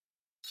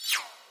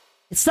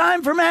It's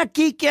time for Mac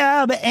Geek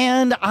Gab,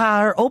 and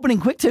our opening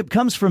quick tip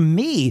comes from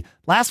me.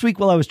 Last week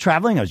while I was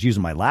traveling, I was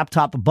using my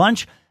laptop a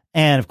bunch,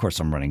 and of course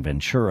I'm running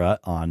Ventura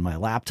on my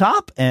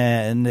laptop,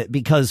 and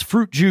because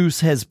Fruit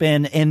Juice has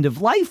been end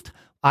of life,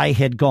 I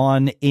had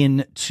gone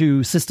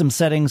into System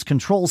Settings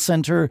Control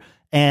Center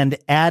and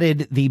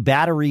added the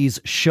batteries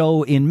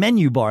show in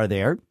menu bar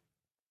there.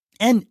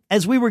 And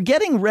as we were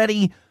getting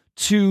ready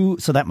to,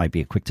 so that might be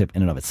a quick tip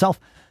in and of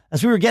itself.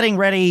 As we were getting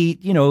ready,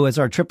 as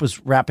our trip was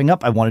wrapping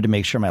up, I wanted to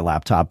make sure my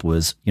laptop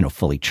was,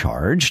 fully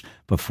charged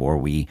before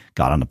we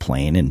got on the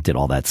plane and did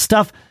all that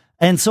stuff.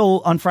 And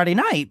so on Friday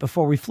night,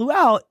 before we flew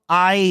out,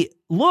 I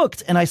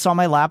looked and I saw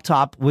my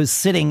laptop was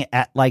sitting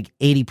at like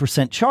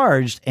 80%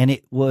 charged and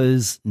it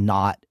was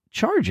not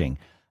charging.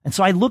 And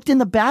so I looked in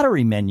the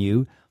battery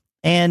menu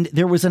and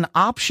there was an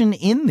option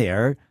in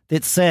there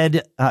that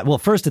said,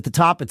 first at the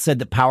top, it said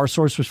the power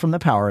source was from the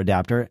power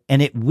adapter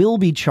and it will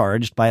be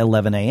charged by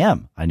 11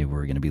 a.m. I knew we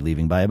were going to be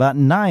leaving by about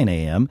 9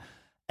 a.m.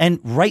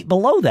 And right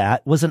below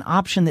that was an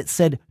option that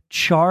said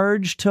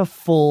charge to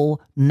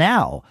full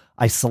now.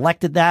 I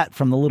selected that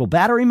from the little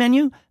battery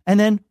menu and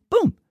then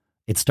boom,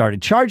 it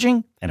started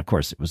charging. And of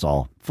course, it was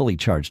all fully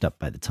charged up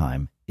by the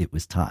time it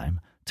was time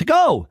to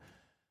go.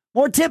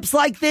 More tips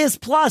like this,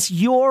 plus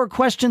your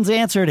questions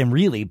answered, and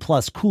really,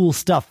 plus cool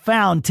stuff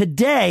found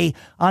today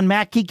on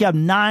Mac Geek Gab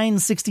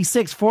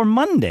 966 for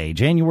Monday,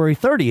 January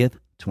 30th,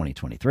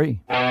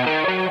 2023.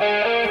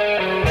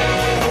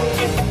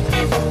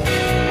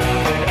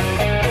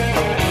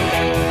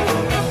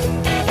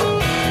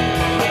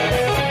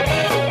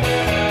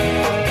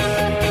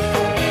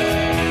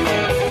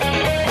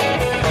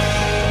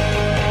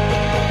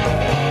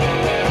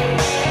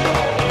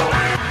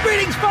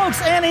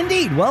 And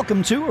indeed,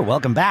 welcome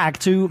back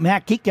to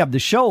Mac Geek Gab, the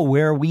show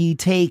where we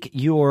take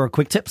your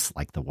quick tips,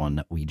 like the one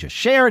that we just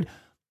shared,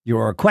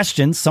 your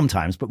questions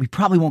sometimes, but we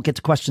probably won't get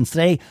to questions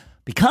today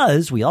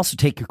because we also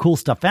take your cool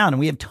stuff found, and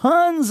we have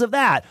tons of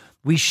that.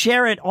 We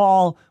share it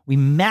all, we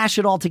mash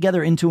it all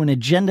together into an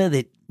agenda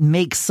that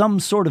makes some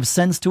sort of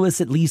sense to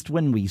us, at least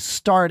when we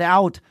start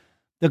out.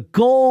 The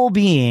goal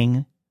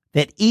being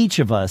that each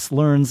of us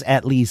learns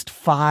at least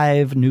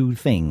 5 new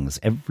things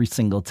every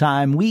single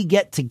time we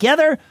get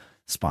together.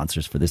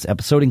 Sponsors for this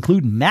episode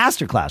include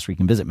Masterclass, where you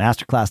can visit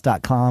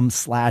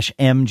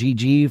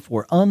masterclass.com/MGG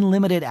for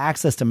unlimited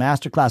access to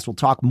Masterclass. We'll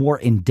talk more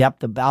in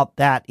depth about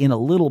that in a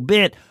little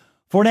bit.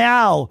 For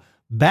now,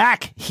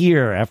 back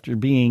here after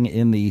being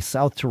in the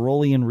South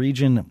Tyrolean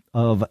region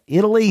of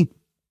Italy,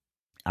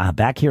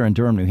 back here in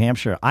Durham, New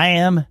Hampshire, I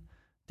am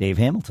Dave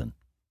Hamilton.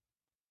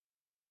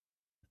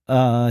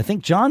 I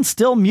think John's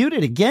still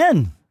muted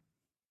again.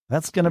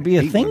 That's going to be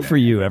a thing for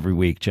you every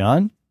week,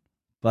 John.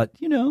 But,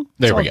 it's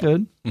there all we go.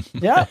 Good.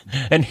 Yeah.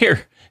 And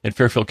here in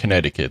Fairfield,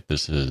 Connecticut,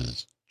 this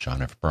is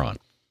John F. Braun.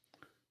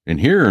 And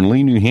here in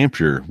Lee, New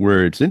Hampshire,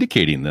 where it's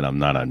indicating that I'm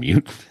not on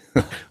mute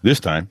this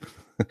time,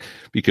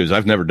 because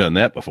I've never done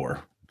that before,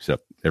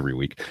 except every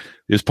week,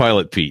 is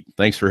Pilot Pete.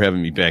 Thanks for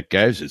having me back,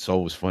 guys. It's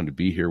always fun to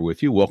be here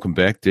with you. Welcome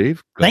back,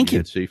 Dave. Glad Thank you.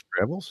 Had safe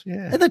travels.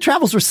 Yeah. The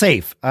travels were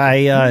safe.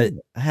 I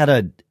had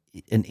an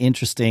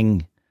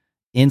interesting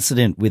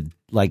incident with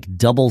like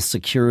double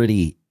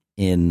security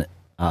in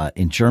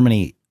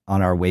Germany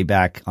on our way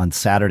back on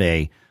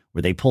Saturday,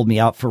 where they pulled me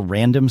out for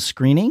random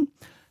screening.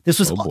 This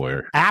was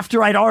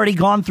after I'd already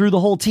gone through the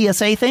whole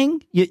TSA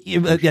thing,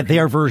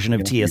 their version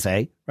of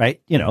TSA, right?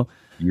 You're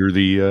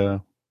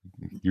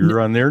you're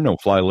on their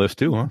no-fly list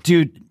too, huh?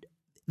 Dude,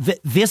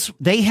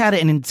 they had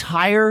an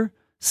entire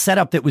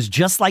setup that was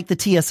just like the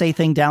TSA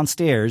thing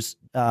downstairs.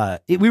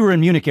 We were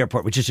in Munich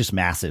Airport, which is just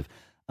massive.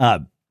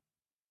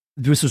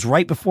 This was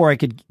right before I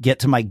could get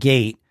to my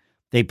gate.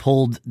 They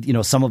pulled,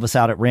 some of us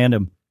out at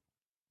random.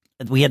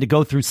 We had to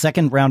go through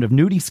second round of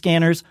nudie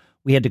scanners.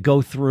 We had to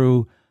go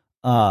through,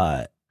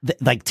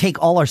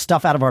 take all our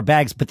stuff out of our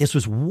bags. But this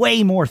was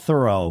way more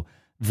thorough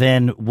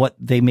than what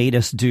they made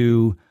us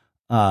do,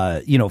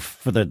 for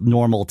the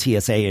normal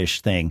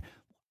TSA-ish thing.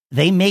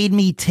 They made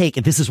me take,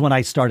 and this is when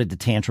I started to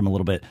tantrum a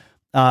little bit.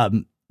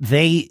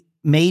 They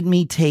made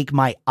me take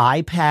my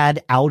iPad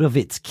out of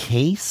its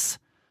case.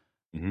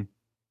 Mm-hmm.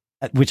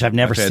 Which I've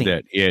never seen.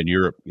 That. Yeah, in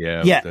Europe.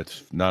 Yeah,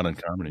 that's not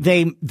uncommon.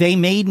 They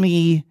made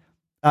me.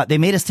 They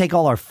made us take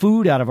all our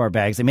food out of our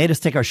bags. They made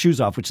us take our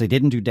shoes off, which they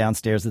didn't do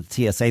downstairs at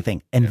the TSA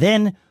thing. And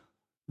then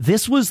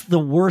this was the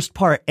worst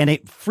part, and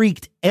it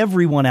freaked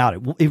everyone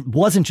out. It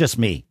wasn't just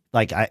me.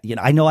 Like I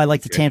know I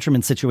like to tantrum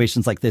in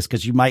situations like this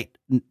because you might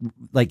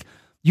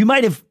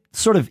have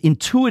sort of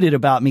intuited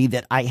about me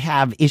that I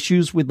have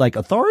issues with like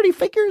authority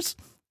figures.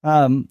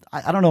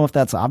 I don't know if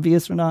that's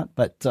obvious or not,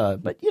 but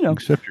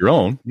except your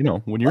own,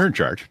 when you're in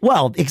charge.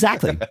 Well,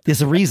 exactly.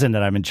 There's a reason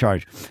that I'm in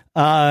charge.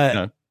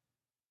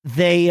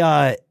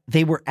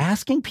 They were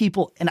asking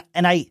people,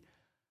 and I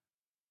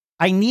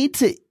need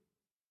to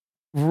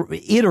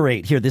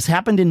reiterate here. This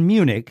happened in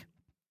Munich.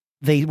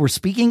 They were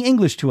speaking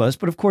English to us,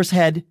 but of course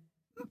had,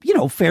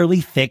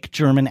 fairly thick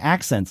German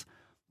accents.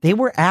 They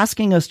were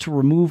asking us to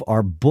remove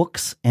our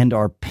books and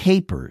our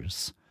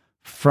papers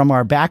from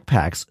our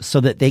backpacks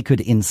so that they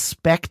could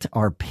inspect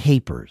our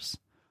papers.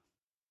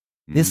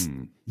 This,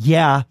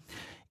 yeah,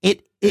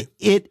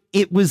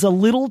 it was a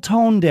little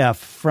tone deaf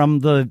from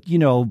the,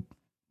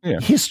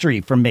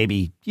 history from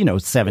maybe,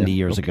 70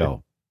 years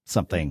ago,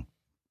 something.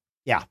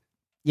 Yeah.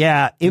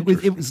 Yeah. It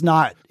was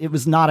not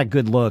a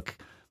good look.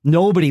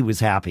 Nobody was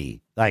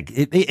happy. Like,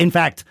 in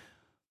fact,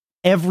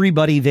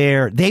 everybody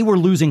there, they were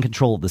losing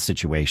control of the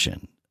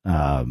situation.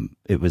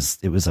 It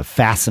was a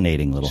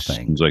fascinating little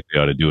thing. Seems like they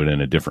ought to do it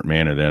in a different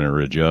manner then, or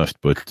adjust,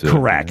 but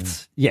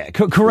correct. Yeah.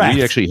 Correct.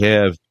 We actually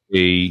have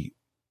we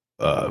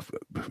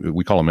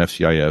call them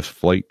FCIS,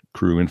 flight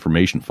crew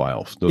information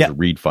files. Those are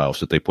read files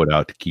that they put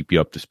out to keep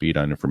you up to speed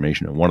on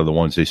information. And one of the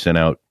ones they sent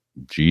out,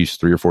 3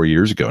 or 4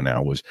 years ago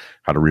now, was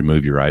how to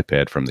remove your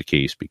iPad from the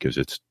case, because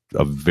it's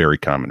a very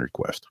common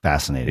request.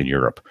 Fascinating. In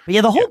Europe. But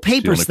yeah, the whole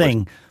papers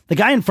thing, the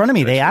guy in front of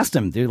me, they asked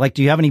him, do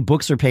you have any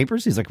books or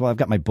papers? He's like, well, I've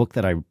got my book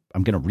that I'm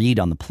going to read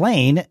on the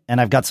plane,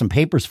 and I've got some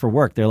papers for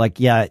work. They're like,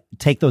 yeah,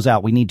 take those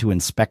out. We need to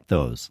inspect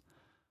those.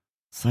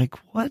 It's like,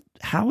 what?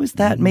 How is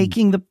that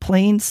making the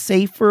plane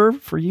safer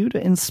for you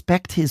to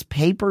inspect his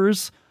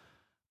papers?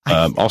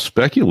 I'll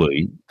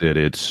speculate that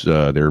it's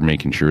they're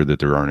making sure that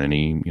there aren't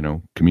any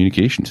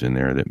communications in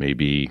there that may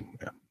be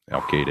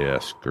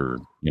Al-Qaeda-esque, or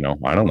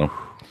I don't know.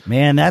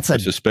 Man, that's a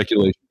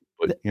speculation.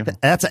 But,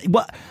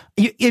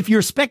 if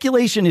your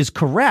speculation is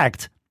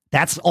correct,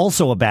 that's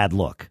also a bad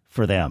look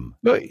for them.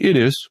 It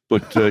is,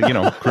 but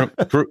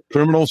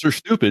criminals are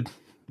stupid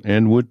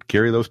and would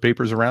carry those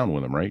papers around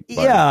with them, right?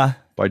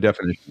 By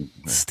definition.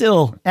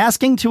 Still,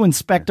 asking to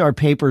inspect our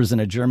papers in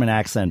a German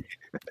accent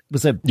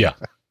was bad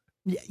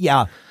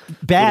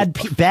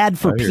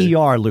for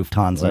PR,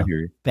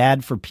 Lufthansa.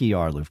 Bad for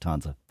PR,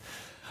 Lufthansa.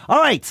 All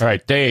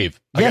right, Dave.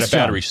 I got a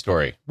battery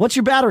story. What's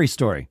your battery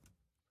story?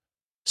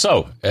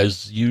 So,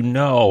 as you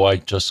know, I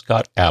just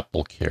got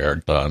Apple Care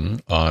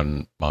done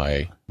on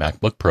my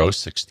MacBook Pro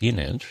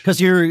 16-inch.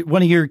 Because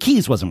one of your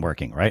keys wasn't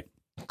working, right?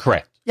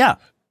 Correct. Yeah.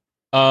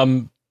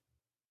 So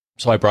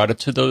I brought it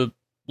to the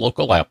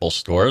local Apple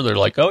store. They're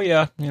like, oh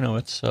yeah,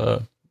 it's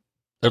they're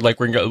like,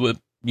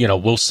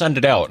 we'll send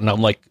it out. And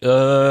I'm like,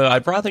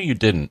 I'd rather you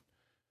didn't.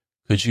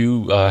 Could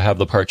you have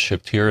the part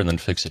shipped here and then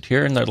fix it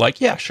here? And they're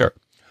like, yeah, sure.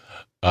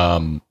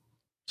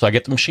 So I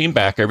get the machine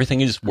back.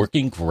 Everything is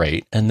working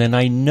great. And then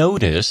I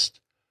noticed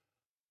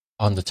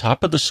on the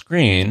top of the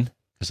screen,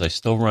 because I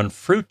still run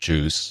Fruit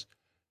Juice,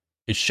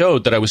 it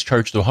showed that I was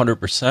charged to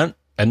 100%.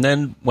 And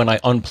then when I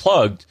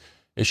unplugged,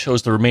 it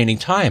shows the remaining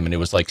time. And it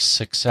was like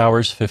 6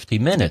 hours, 50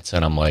 minutes.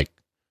 And I'm like,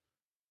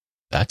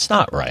 that's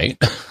not right.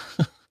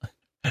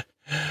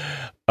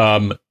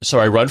 So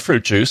I run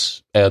Fruit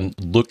Juice and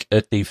look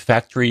at the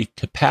factory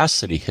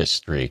capacity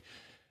history.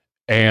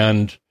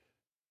 And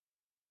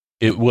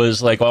it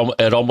was like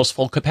at almost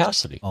full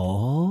capacity.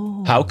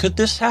 Oh, how could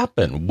this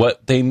happen?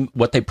 What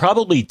they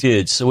probably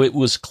did. So it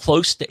was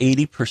close to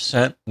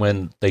 80%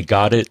 when they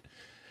got it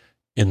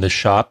in the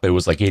shop. It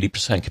was like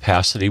 80%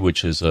 capacity,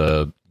 which is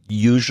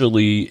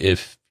usually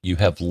if you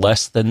have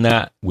less than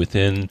that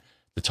within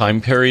the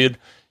time period,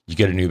 you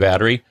get a new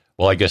battery.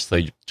 Well, I guess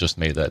they just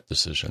made that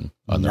decision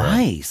on their own.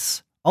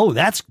 Nice. Oh,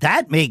 that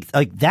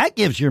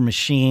gives your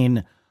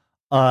machine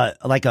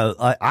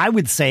I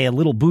would say a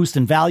little boost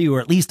in value, or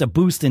at least a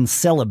boost in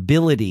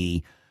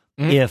sellability.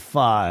 If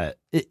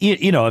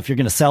if you're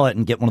going to sell it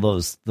and get one of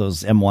those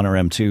M1 or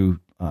M2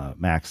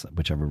 Max,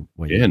 whichever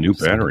way. Yeah, new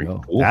battery.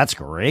 Cool. That's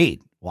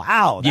great.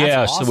 Wow.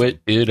 That's awesome. So it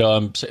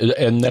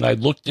and then I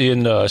looked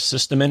in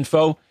system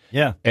info.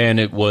 Yeah, and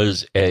it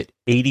was at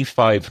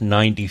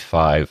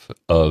 8595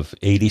 of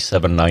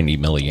 8790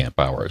 milliamp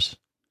hours.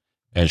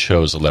 And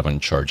shows 11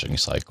 charging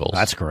cycles.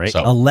 That's great.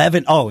 So,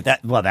 11. Oh,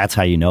 that's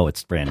how you know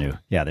it's brand new.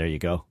 Yeah, there you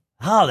go.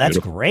 Oh, that's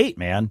great,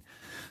 man.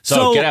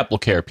 So get Apple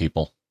Care,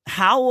 people.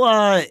 How?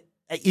 I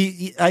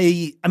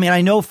mean,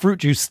 I know Fruit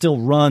Juice still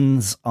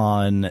runs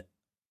on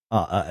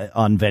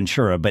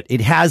Ventura, but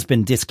it has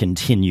been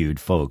discontinued,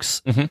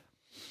 folks. Mm-hmm.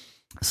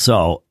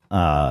 So,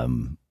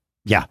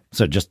 yeah.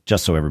 So just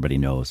so everybody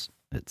knows,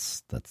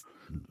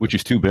 which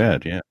is too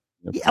bad. Yeah.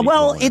 Yeah,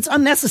 well, it's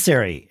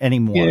unnecessary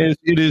anymore. Yeah,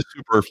 it is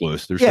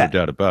superfluous. There's no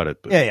doubt about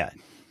it. But. Yeah.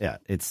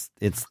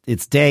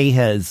 Its day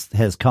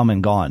has come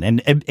and gone, and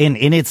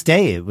in its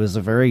day, it was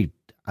a very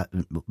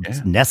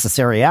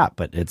necessary app,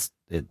 but it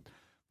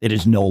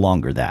is no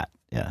longer that.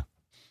 Yeah.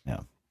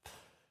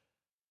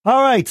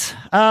 All right,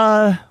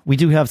 we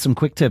do have some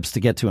quick tips to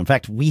get to. In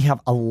fact, we have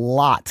a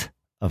lot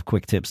of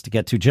quick tips to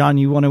get to. John,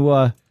 you want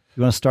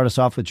to start us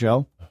off with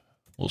Joe?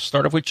 We'll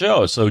start off with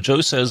Joe. So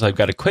Joe says, I've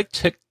got a quick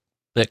tip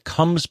that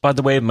comes by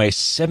the way of my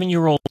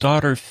 7-year-old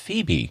daughter,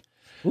 Phoebe.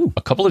 Ooh.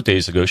 A couple of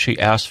days ago, she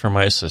asked for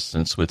my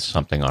assistance with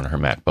something on her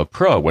MacBook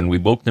Pro. When we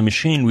woke the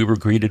machine, we were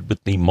greeted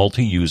with the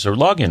multi-user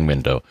login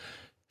window.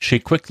 She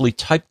quickly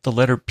typed the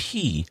letter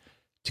P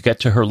to get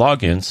to her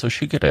login so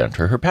she could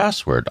enter her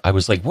password. I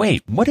was like,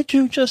 wait, what did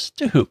you just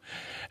do?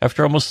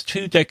 After almost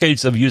 2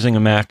 decades of using a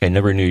Mac, I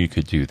never knew you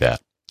could do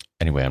that.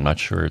 Anyway, I'm not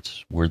sure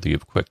it's worthy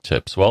of quick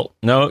tips. Well,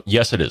 no,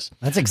 yes, it is.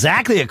 That's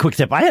exactly a quick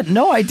tip. I had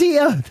no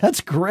idea. That's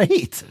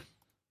great.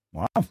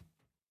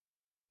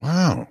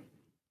 Wow.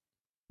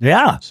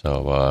 Yeah.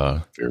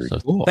 So, Very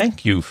cool.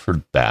 Thank you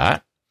for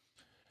that.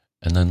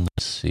 And then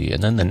let's see.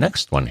 And then the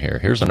next one here.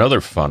 Here's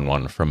another fun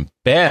one from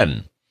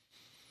Ben.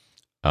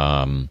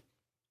 As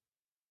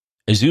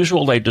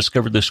usual, I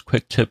discovered this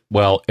quick tip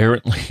while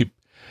errantly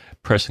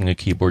pressing a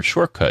keyboard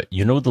shortcut.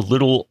 You know the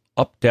little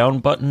up-down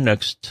button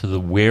next to the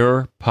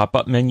Where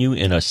pop-up menu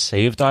in a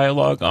save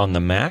dialog on the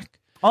Mac?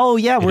 Oh,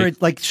 yeah, where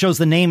it like shows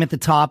the name at the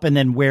top and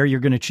then where you're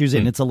going to choose it,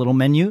 and it's a little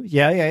menu.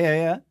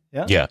 Yeah.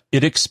 Yeah,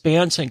 it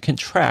expands and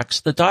contracts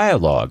the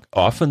dialog.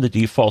 Often the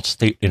default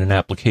state in an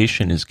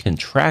application is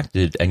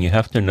contracted, and you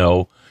have to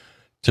know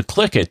to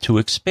click it to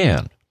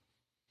expand.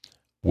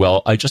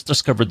 Well, I just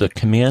discovered that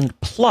Command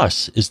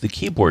Plus is the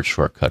keyboard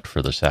shortcut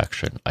for this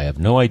action. I have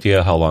no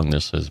idea how long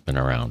this has been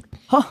around.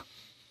 Huh.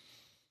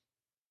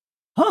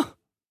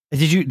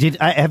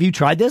 Have you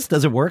tried this?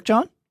 Does it work,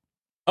 John?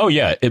 Oh,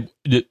 yeah.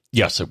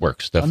 Yes, it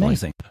works,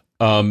 definitely.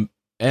 Amazing.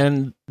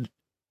 And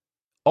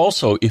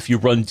also, if you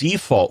run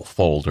default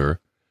folder,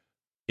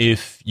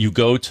 if you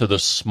go to the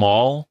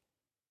small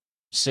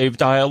save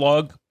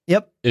dialog,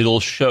 yep, it'll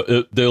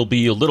show. There'll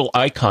be a little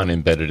icon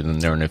embedded in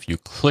there, and if you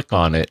click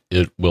on it,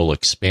 it will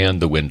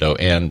expand the window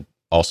and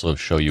also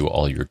show you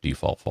all your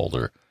default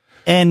folder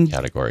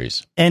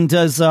categories. And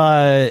does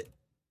what's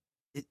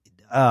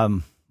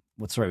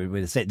the right way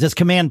to say it? Does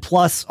Command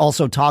Plus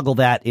also toggle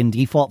that in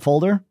default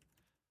folder?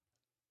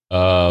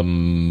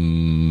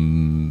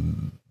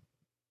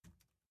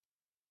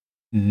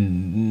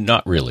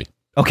 Not really.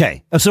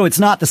 Okay, so it's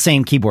not the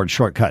same keyboard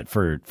shortcut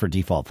for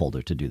default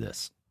folder to do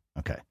this.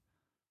 Okay,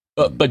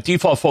 but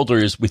default folder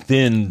is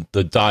within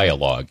the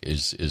dialog.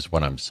 Is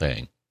what I'm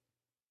saying.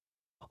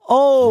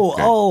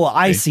 Oh,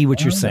 I see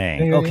what you're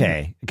saying.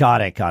 Okay,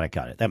 got it.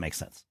 That makes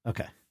sense.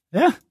 Okay,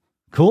 yeah,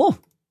 cool.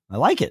 I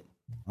like it.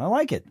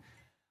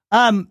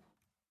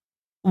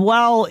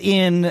 While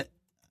in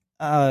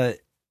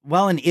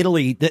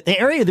Italy, the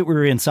area that we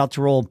were in, South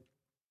Tyrol,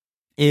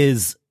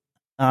 is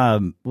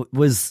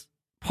was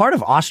part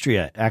of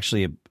Austria,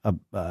 actually,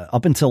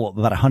 up until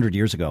about 100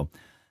 years ago.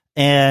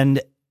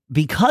 And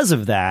because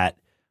of that,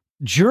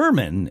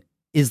 German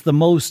is the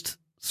most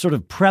sort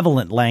of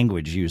prevalent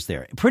language used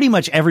there. Pretty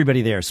much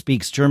everybody there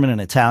speaks German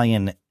and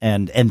Italian,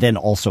 and then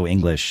also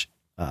English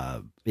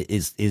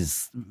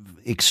is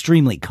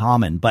extremely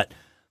common. But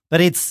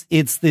it's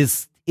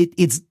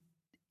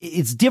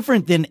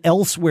different than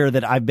elsewhere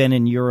that I've been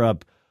in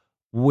Europe,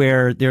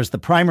 where there's the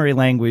primary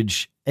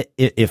language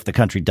if the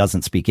country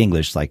doesn't speak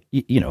English, like,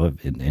 you know,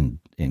 in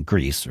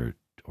Greece or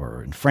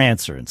in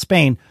France or in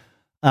Spain.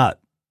 But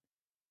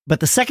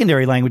the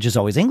secondary language is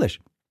always English.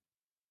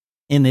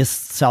 In this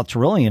South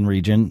Tyrolean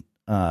region,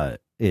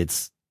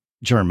 it's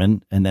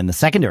German, and then the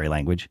secondary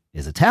language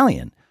is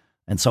Italian.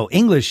 And so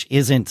English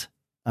isn't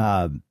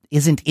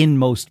in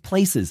most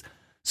places.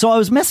 So I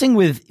was messing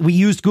with, we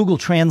used Google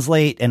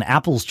Translate and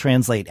Apple's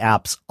Translate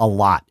apps a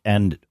lot.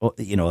 And,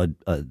 you know,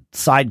 a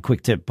side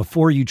quick tip,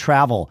 before you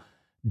travel,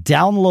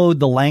 download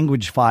the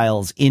language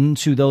files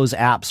into those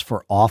apps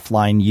for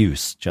offline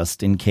use,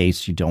 just in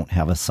case you don't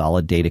have a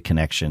solid data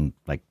connection.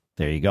 Like,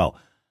 there you go.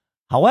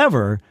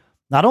 However,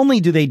 not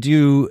only do they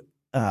do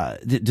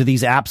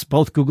these apps,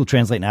 both Google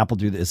Translate and Apple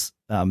do this,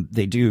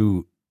 they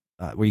do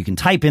where you can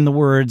type in the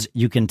words,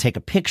 you can take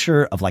a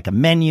picture of like a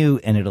menu,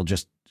 and it'll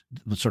just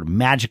sort of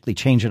magically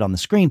change it on the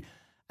screen.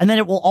 And then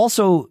it will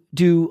also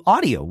do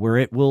audio, where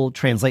it will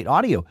translate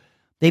audio.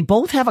 They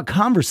both have a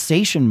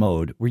conversation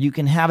mode where you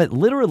can have it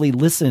literally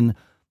listen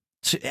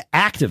to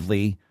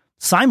actively,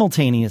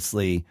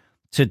 simultaneously,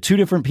 to two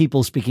different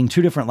people speaking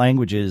two different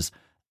languages,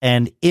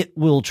 and it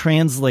will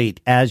translate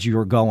as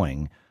you're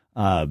going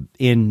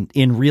in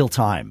real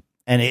time.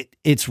 And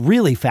it's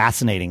really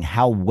fascinating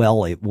how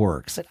well it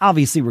works. It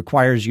obviously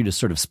requires you to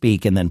sort of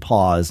speak and then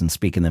pause and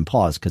speak and then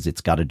pause, because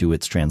it's got to do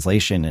its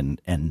translation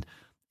and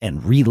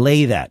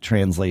relay that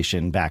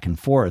translation back and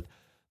forth.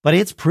 But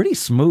it's pretty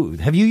smooth.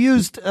 Have you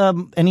used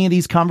any of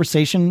these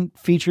conversation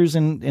features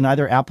in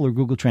either Apple or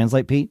Google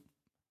Translate, Pete?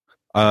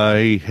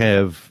 I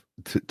have,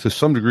 to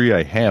some degree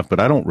I have, but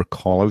I don't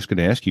recall. I was going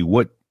to ask you,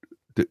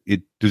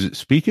 does it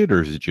speak it,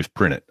 or does it just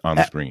print it on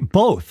the screen?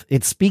 Both.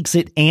 It speaks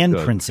it and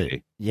prints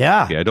it.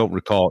 Yeah. I don't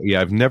recall.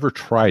 Yeah, I've never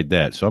tried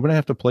that. So I'm going to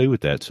have to play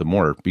with that some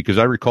more, because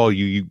I recall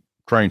you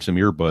trying some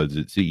earbuds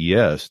at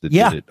CES that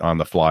did it on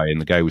the fly,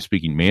 and the guy was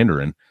speaking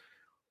Mandarin,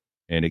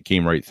 and it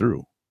came right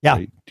through. Yeah.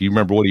 Right? Do you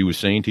remember what he was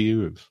saying to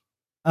you?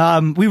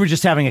 We were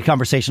just having a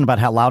conversation about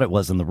how loud it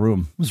was in the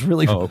room. It was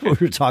really what we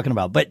were talking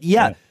about. But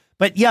yeah.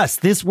 But yes,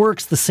 this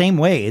works the same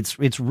way.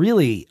 It's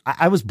really,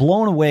 I was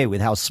blown away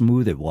with how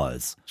smooth it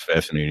was. It's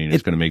fascinating.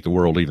 It's going to make the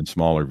world even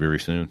smaller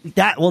very soon.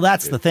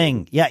 That's the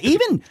thing. Yeah,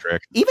 even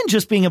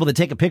just being able to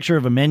take a picture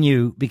of a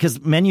menu, because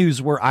menus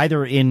were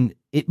either in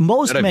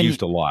most menus. I've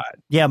used a lot.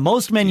 Yeah,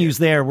 most menus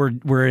there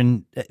were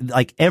in,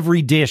 like,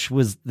 every dish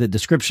was, the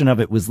description of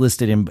it was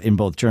listed in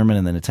both German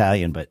and then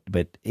Italian,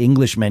 but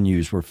English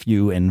menus were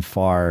few and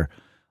far.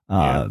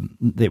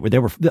 They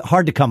were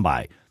hard to come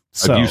by.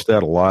 So, I've used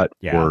that a lot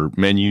for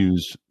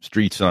menus,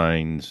 street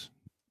signs.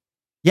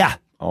 Yeah.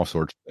 All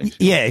sorts of things.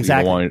 Yeah,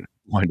 exactly.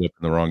 wind up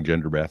in the wrong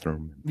gender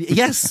bathroom.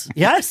 Yes,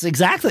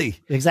 exactly.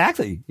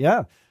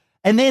 Yeah.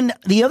 And then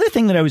the other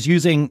thing that I was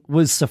using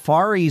was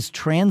Safari's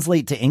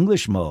translate to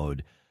English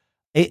mode.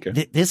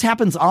 This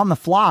happens on the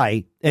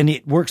fly, and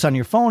it works on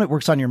your phone. It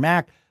works on your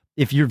Mac.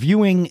 If you're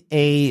viewing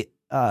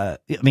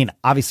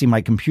obviously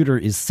my computer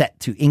is set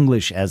to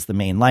English as the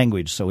main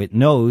language, so it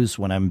knows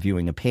when I'm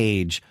viewing a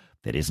page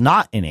that is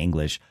not in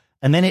English.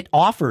 And then it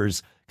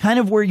offers kind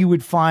of where you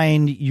would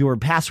find your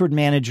password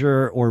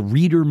manager or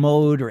reader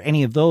mode or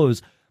any of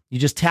those. You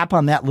just tap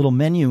on that little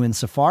menu in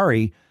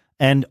Safari,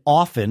 and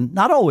often,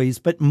 not always,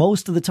 but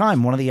most of the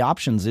time, one of the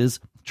options is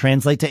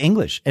translate to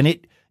English. And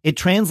it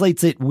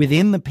translates it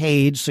within the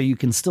page, so you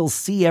can still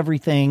see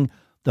everything.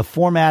 The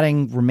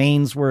formatting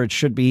remains where it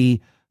should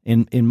be.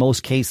 In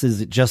most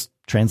cases, it just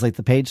translates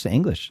the page to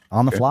English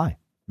on the fly.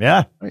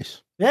 Yeah.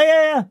 Nice.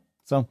 Yeah.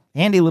 So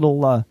handy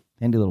little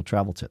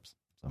travel tips.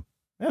 So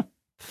yeah.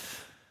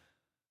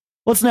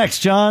 What's next,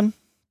 John?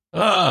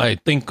 I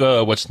think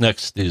what's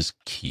next is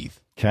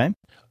Keith. Okay.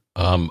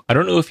 I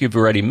don't know if you've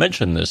already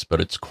mentioned this, but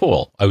it's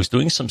cool. I was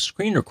doing some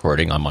screen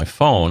recording on my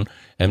phone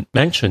and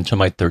mentioned to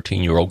my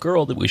 13-year-old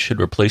girl that we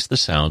should replace the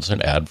sounds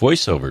and add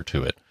voiceover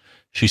to it.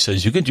 She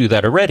says, "You can do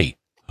that already."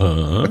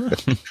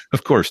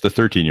 Of course, the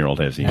 13-year-old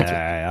has the answer.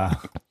 Yeah.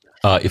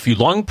 If you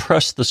long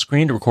press the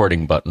screen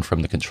recording button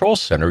from the control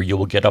center, you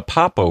will get a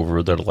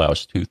popover that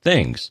allows two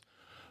things.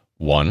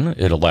 One,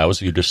 it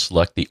allows you to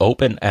select the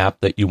open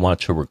app that you want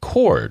to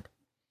record.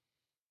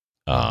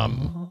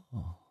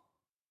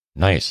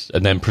 Nice.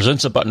 And then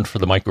presents a button for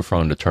the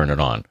microphone to turn it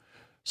on.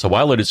 So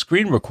while it is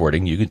screen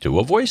recording, you can do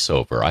a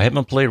voiceover. I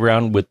haven't played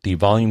around with the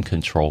volume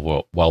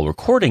control while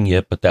recording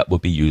yet, but that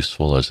would be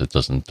useful as it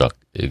doesn't duck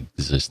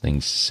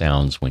existing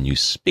sounds when you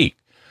speak.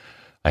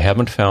 I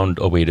haven't found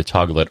a way to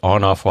toggle it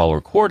on-off while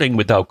recording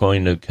without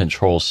going to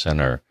Control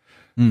Center.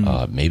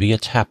 Maybe a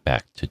tap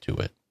back to do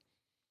it.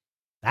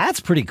 That's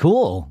pretty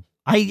cool.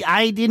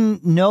 I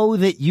didn't know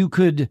that you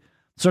could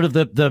sort of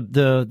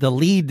the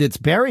lead that's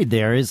buried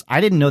there is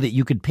I didn't know that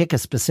you could pick a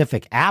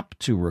specific app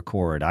to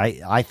record.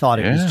 I thought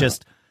it was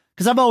just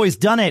because I've always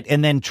done it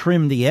and then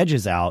trim the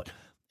edges out.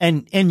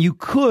 And you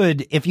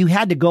could, if you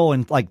had to go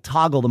and like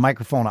toggle the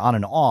microphone on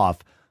and off,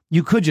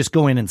 you could just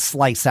go in and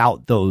slice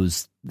out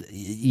those,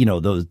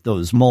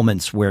 those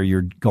moments where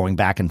you're going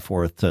back and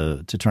forth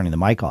to turning the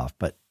mic off.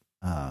 But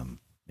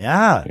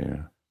yeah.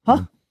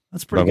 Huh?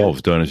 That's pretty good. What I've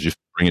always done is just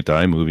bring it to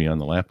iMovie on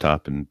the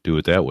laptop and do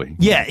it that way.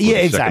 Yeah,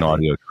 exactly. Second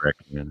audio track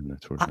and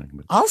that sort of thing.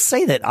 But I'll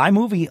say that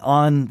iMovie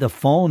on the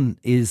phone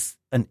is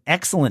an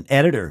excellent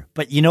editor,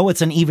 but you know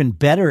what's an even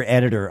better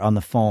editor on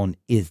the phone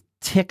is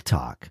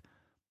TikTok.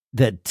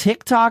 The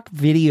TikTok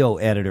video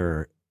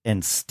editor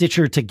and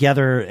Stitcher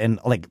together and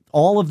like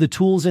all of the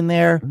tools in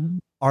there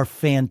are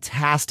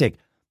fantastic.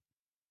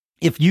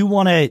 If you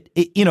want to,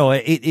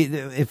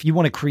 if you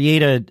want to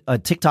create a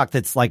TikTok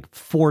that's like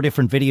 4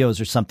 different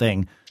videos or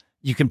something,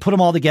 you can put them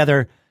all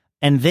together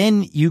and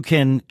then you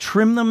can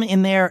trim them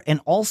in there and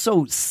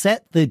also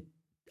set the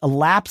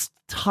elapsed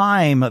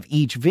time of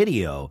each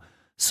video.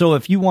 So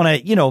if you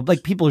want to,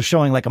 like people are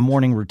showing like a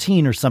morning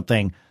routine or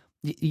something,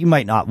 you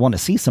might not want to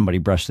see somebody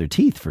brush their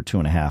teeth for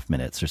 2.5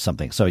 minutes or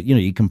something. So,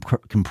 you can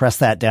compress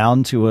that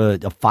down to a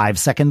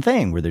 5-second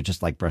thing where they're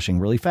just like brushing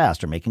really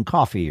fast or making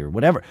coffee or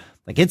whatever.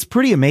 Like it's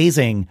pretty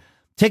amazing.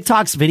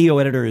 TikTok's video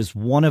editor is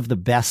one of the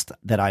best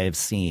that I have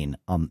seen.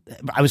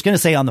 I was going to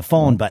say on the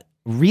phone, but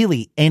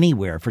really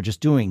anywhere for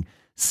just doing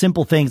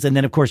simple things. And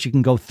then of course you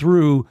can go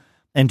through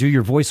and do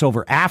your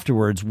voiceover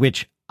afterwards,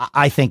 which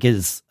I think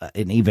is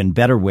an even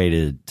better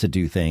way to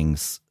do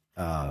things.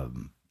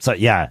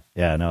 Check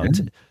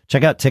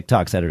out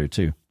TikTok's editor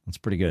too. It's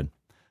pretty good.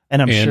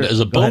 And as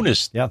a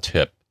bonus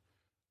tip,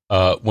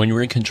 when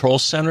you're in Control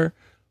Center,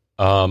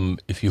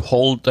 if you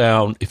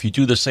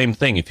do the same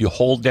thing, if you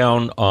hold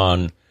down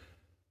on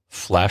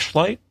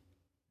flashlight,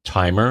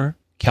 timer,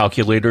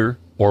 calculator,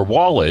 or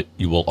wallet,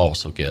 you will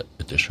also get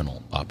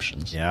additional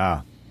options.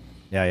 Yeah.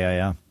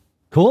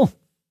 Cool.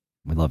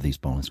 We love these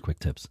bonus quick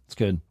tips. It's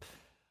good.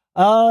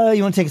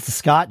 You want to take us to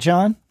Scott,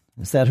 John?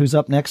 Is that who's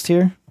up next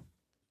here?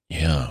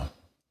 Yeah.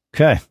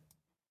 Okay.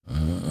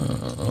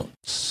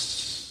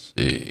 Let's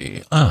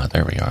see.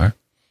 There we are.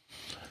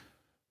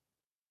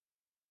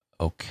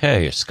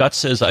 Okay. Scott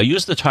says, I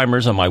use the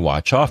timers on my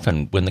watch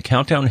often. When the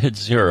countdown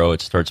hits 0,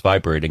 it starts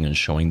vibrating and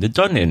showing the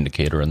done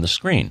indicator on the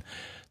screen.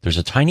 There's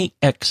a tiny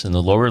X in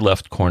the lower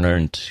left corner,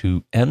 and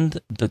to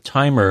end the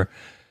timer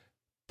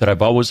that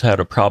I've always had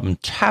a problem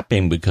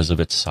tapping because of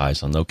its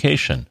size and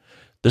location.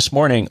 This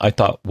morning, I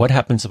thought, what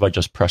happens if I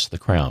just press the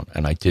crown?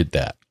 And I did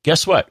that.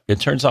 Guess what? It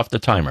turns off the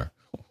timer.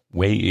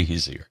 Way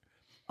easier.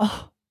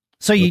 Oh,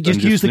 so you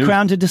just use the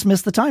crown to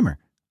dismiss the timer.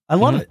 I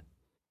love it.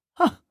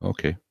 Huh.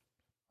 Okay.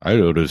 I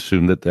would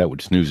assume that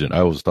would snooze it. I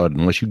always thought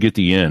unless you get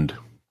the end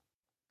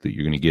that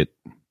you're going to get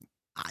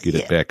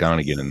it back on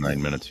again in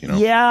 9 minutes,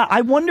 Yeah,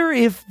 I wonder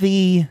if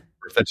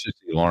that's just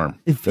the alarm.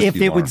 If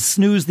it would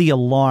snooze the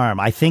alarm.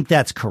 I think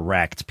that's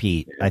correct,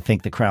 Pete. Yeah. I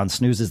think the crown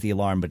snoozes the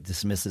alarm but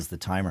dismisses the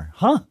timer.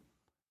 Huh?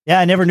 Yeah,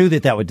 I never knew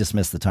that would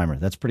dismiss the timer.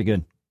 That's pretty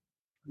good.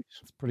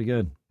 That's pretty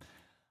good.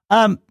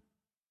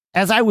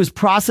 As I was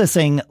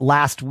processing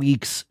last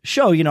week's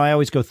show, I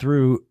always go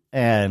through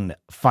and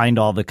find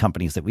all the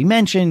companies that we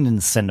mentioned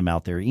and send them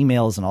out their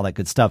emails and all that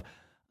good stuff.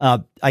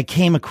 I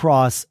came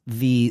across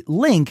the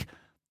link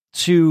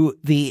to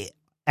the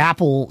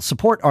Apple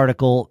support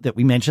article that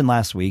we mentioned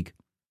last week,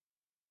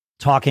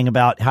 talking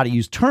about how to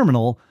use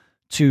Terminal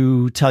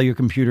to tell your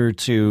computer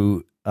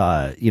to,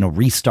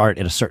 restart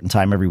at a certain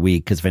time every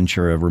week, because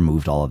Ventura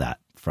removed all of that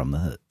from from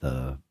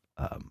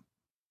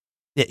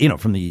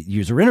the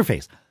user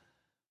interface.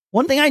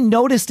 One thing I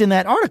noticed in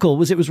that article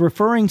was it was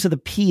referring to the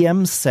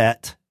PM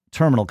set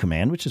terminal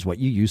command, which is what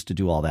you use to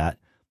do all that.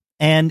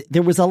 And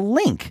there was a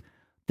link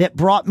that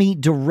brought me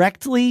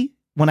directly,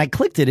 when I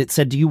clicked it, it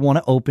said, do you want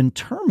to open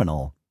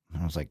Terminal?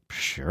 And I was like,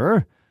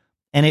 sure.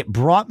 And it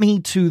brought me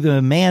to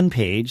the man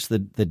page, the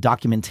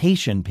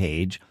documentation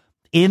page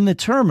in the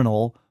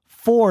terminal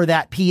for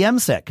that PM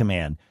set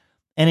command.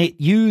 And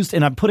it used,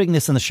 and I'm putting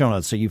this in the show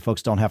notes so you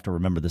folks don't have to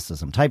remember this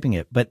as I'm typing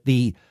it, but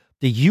the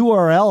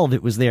URL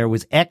that was there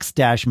was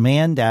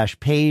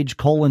x-man-page :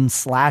 /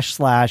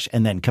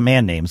 and then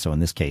command name. So in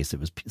this case, it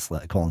was :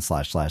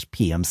 /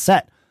 PM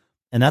set.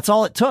 And that's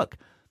all it took.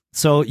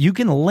 So you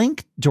can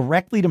link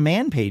directly to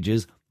man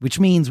pages, which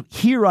means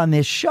here on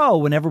this show,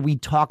 whenever we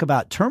talk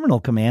about terminal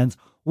commands,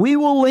 we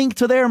will link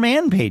to their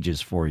man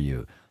pages for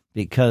you.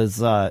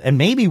 Because, and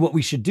maybe what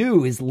we should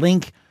do is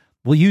link,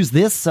 we'll use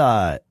this,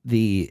 I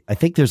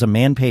think there's a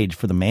man page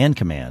for the man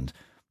command,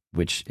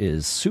 which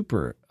is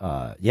super,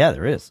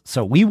 there is.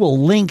 So we will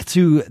link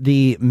to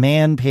the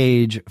man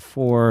page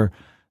for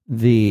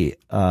the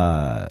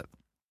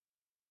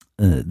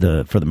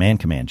man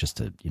command, just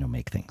to,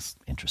 make things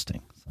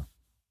interesting. So,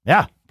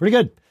 yeah, pretty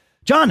good.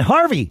 John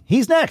Harvey,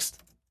 he's next.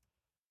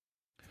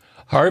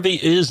 Harvey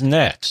is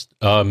next.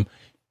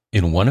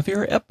 In one of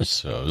your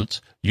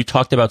episodes, you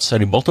talked about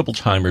setting multiple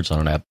timers on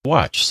an Apple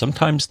Watch.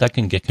 Sometimes that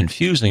can get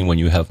confusing when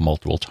you have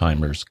multiple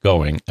timers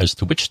going as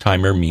to which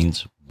timer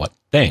means what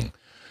thing.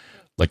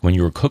 Like when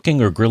you were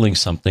cooking or grilling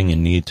something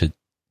and need to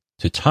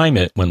time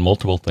it when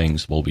multiple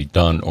things will be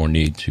done or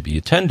need to be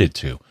attended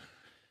to.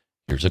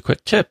 Here's a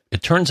quick tip.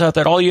 It turns out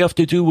that all you have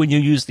to do when you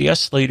use the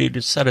S-Lady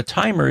to set a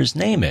timer is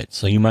name it.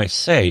 So you might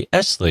say,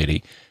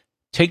 S-Lady,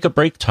 take a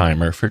break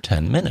timer for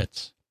 10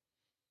 minutes.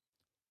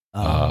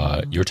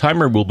 Your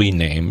timer will be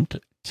named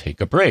take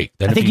a break.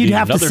 Then I think you'd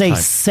have to say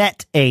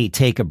set a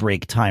take a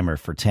break timer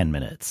for 10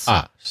 minutes.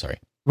 Sorry.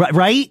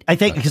 Right? I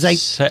think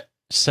because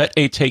set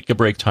a take a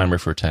break timer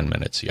for 10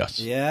 minutes. Yes.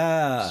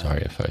 Yeah.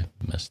 Sorry if I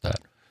missed that.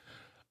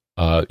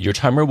 Your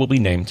timer will be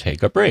named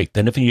take a break.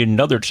 Then if you need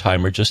another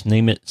timer, just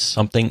name it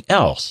something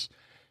else.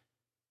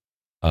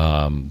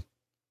 Hey,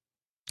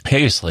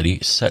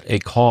 Slitty, set a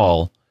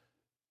call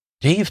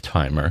Dave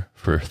timer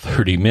for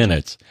 30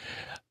 minutes.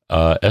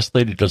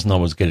 S-Lady doesn't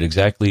always get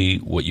exactly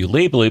what you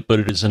label it, but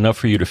it is enough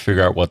for you to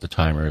figure out what the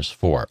timer is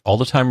for. All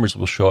the timers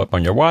will show up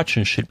on your watch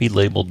and should be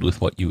labeled with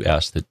what you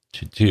asked it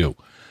to do.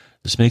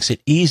 This makes it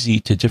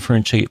easy to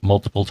differentiate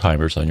multiple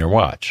timers on your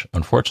watch.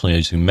 Unfortunately,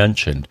 as you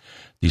mentioned,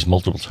 these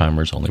multiple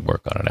timers only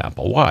work on an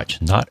Apple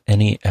Watch, not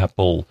any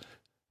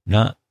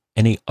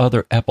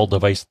other Apple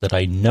device that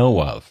I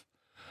know of.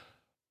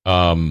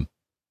 And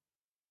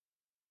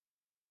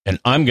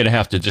I'm going to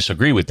have to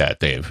disagree with that,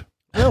 Dave.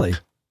 Really?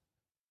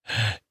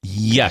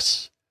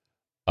 Yes.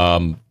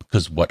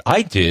 Because what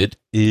I did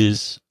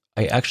is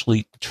I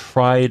actually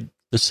tried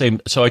the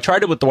same. So I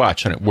tried it with the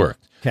watch and it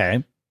worked.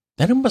 Okay.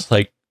 Then it was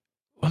like,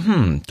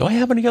 do I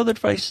have any other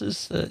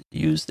devices that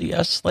use the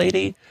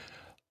S-Lady?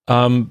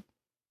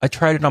 I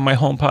tried it on my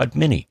HomePod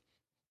Mini.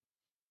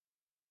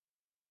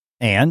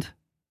 And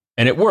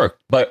it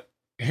worked. But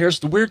here's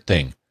the weird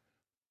thing.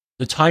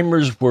 The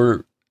timers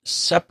were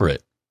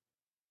separate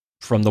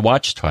from the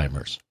watch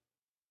timers.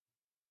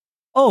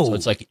 Oh. So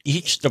it's like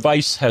each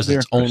device has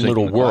its own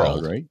little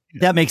world. Right?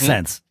 That makes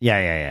sense.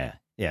 Yeah.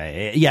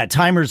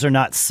 Timers are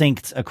not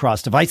synced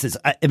across devices.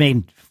 I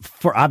mean,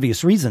 for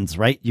obvious reasons,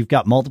 right? You've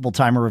got multiple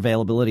timer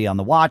availability on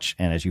the watch,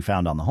 and as you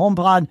found on the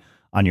HomePod,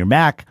 on your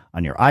Mac,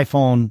 on your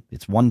iPhone,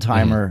 it's one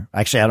timer.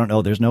 Actually, I don't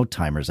know. There's no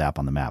timers app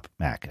on the Mac.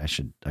 I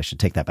should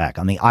take that back.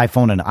 On the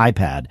iPhone and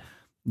iPad,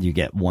 you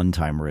get one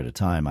timer at a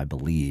time, I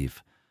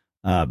believe.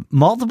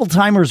 Multiple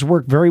timers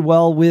work very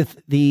well with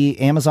the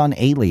Amazon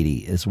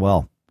A-Lady as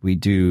well. We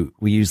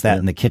use that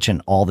in the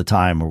kitchen all the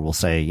time, where we'll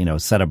say,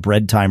 set a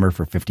bread timer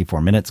for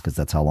 54 minutes because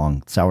that's how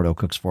long sourdough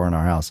cooks for in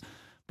our house.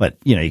 But,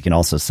 you can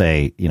also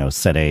say,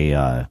 set a,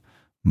 a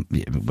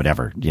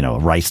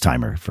rice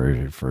timer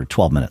for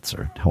 12 minutes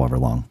or however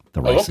long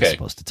the rice is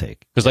supposed to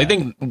take. Because I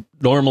think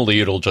normally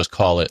it'll just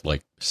call it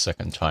like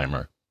second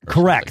timer.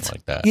 Correct.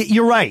 Like that.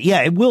 You're right.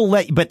 Yeah, it will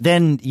let you, but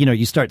then,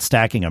 you start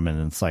stacking them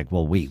and it's like,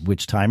 well, wait,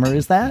 which timer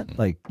is that?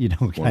 Like,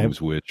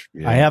 Which?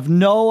 Yeah. I have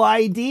no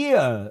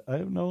idea.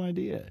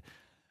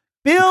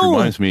 Bill! It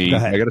reminds me,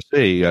 I got to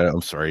say,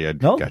 I'm sorry. I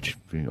got you.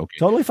 Okay.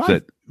 Totally fine.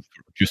 That,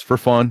 just for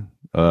fun,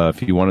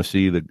 if you want to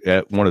see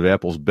one of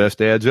Apple's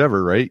best ads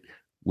ever, right,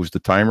 was the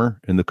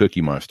timer and the Cookie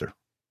Monster.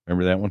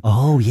 Remember that one?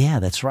 Oh, yeah,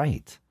 that's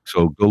right.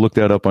 So go look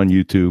that up on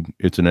YouTube.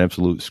 It's an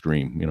absolute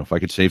scream. You know, if I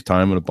could save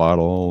time in a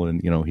bottle,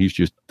 and, you know, he's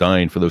just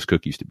dying for those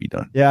cookies to be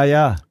done. Yeah,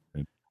 yeah.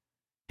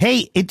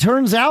 Hey, it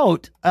turns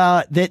out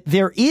that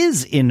there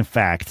is, in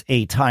fact,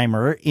 a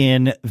timer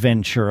in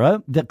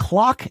Ventura. The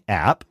Clock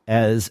app,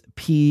 as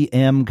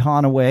PM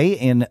Conaway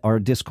in our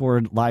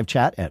Discord live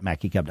chat at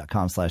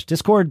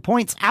macgeekgab.com/Discord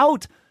points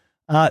out,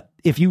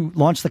 if you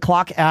launch the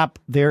Clock app,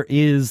 there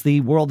is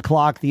the world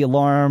clock, the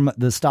alarm,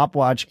 the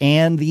stopwatch,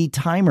 and the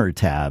timer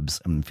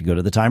tabs. And if you go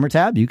to the timer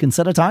tab, you can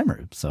set a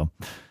timer. So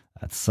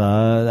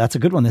that's a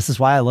good one. This is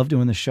why I love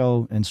doing the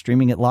show and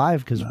streaming it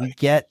live, because we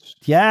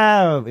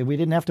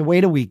didn't have to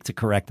wait a week to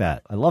correct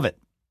that. I love it.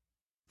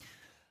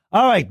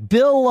 All right,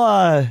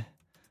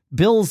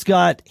 Bill's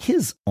got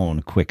his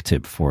own quick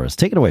tip for us.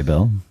 Take it away,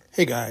 Bill.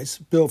 Hey guys,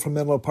 Bill from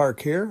Menlo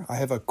Park here. I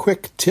have a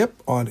quick tip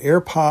on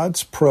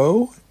AirPods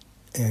Pro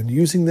and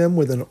using them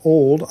with an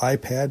old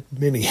iPad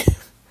Mini.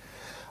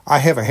 I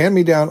have a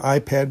hand-me-down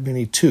iPad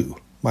Mini 2.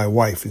 My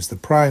wife is the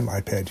prime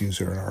iPad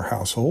user in our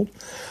household.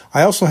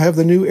 I also have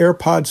the new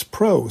AirPods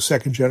Pro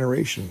second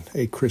generation,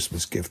 a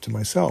Christmas gift to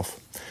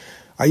myself.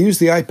 I use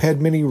the iPad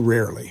Mini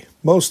rarely,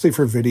 mostly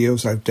for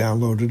videos I've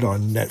downloaded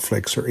on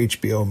Netflix or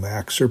HBO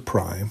Max or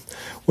Prime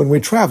when we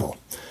travel.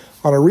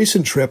 On a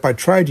recent trip, I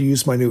tried to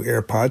use my new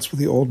AirPods with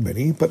the old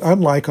Mini, but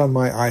unlike on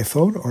my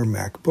iPhone or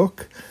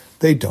MacBook,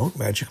 they don't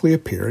magically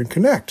appear and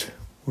connect,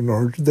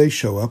 nor do they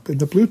show up in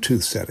the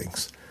Bluetooth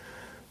settings.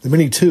 The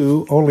Mini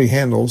 2 only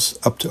handles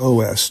up to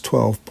OS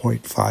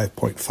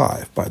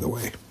 12.5.5, by the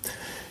way.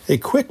 A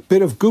quick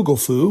bit of Google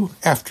foo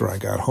after I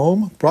got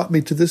home brought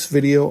me to this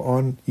video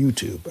on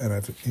YouTube, and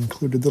I've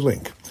included the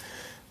link,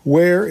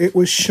 where it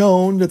was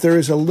shown that there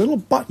is a little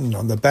button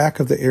on the back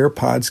of the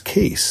AirPods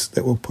case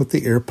that will put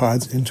the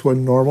AirPods into a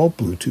normal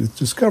Bluetooth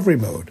discovery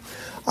mode.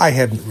 I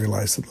hadn't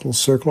realized the little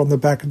circle on the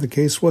back of the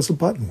case was a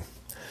button.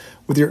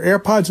 With your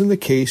AirPods in the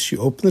case, you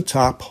open the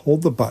top,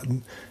 hold the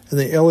button, and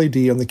the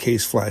LED on the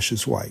case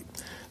flashes white.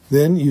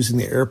 Then, using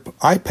the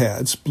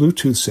iPad's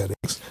Bluetooth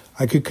settings,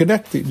 I could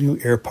connect the new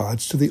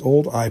AirPods to the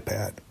old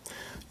iPad.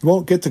 You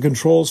won't get the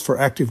controls for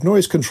active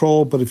noise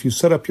control, but if you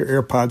set up your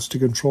AirPods to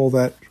control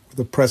that with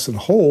a press and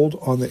hold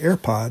on the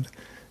AirPod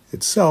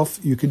itself,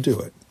 you can do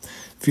it.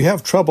 If you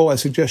have trouble, I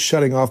suggest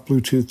shutting off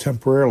Bluetooth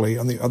temporarily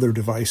on the other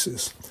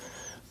devices.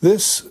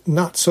 This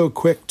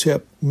not-so-quick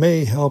tip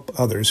may help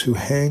others who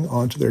hang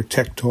on to their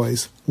tech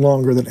toys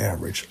longer than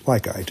average,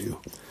 like I do.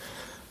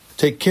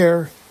 Take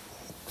care.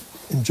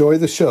 Enjoy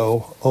the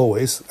show,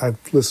 always. I've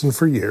listened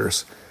for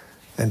years.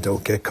 And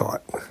don't get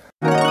caught.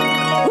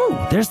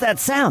 Ooh, there's that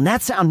sound.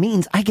 That sound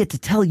means I get to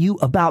tell you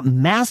about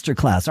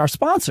Masterclass, our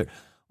sponsor.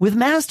 With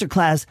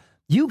Masterclass,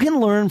 you can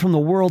learn from the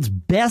world's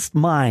best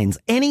minds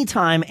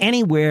anytime,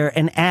 anywhere,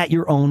 and at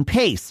your own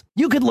pace.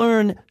 You could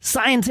learn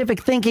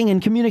scientific thinking and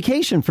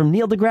communication from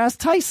Neil deGrasse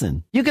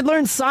Tyson. You could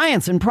learn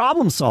science and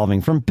problem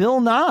solving from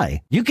Bill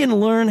Nye. You can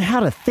learn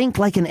how to think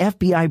like an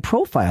FBI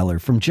profiler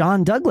from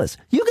John Douglas.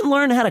 You can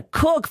learn how to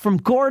cook from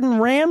Gordon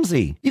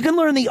Ramsay. You can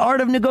learn the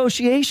art of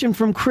negotiation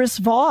from Chris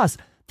Voss.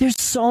 There's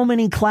so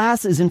many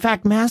classes. In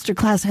fact,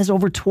 Masterclass has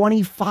over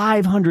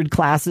 2,500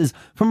 classes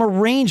from a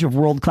range of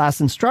world-class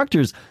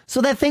instructors.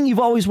 So that thing you've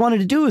always wanted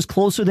to do is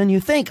closer than you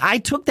think. I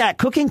took that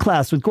cooking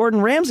class with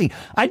Gordon Ramsay.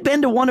 I'd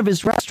been to one of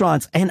his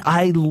restaurants, and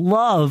I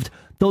loved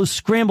those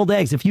scrambled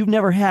eggs. If you've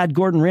never had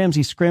Gordon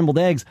Ramsay scrambled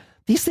eggs,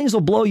 these things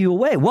will blow you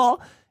away. Well,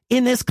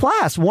 in this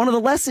class, one of the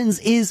lessons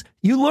is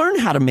you learn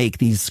how to make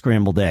these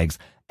scrambled eggs,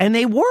 and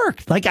they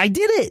work. Like, I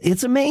did it.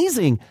 It's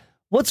amazing.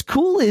 What's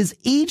cool is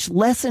each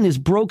lesson is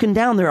broken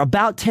down. They're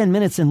about 10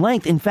 minutes in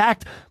length. In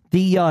fact,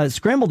 the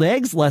scrambled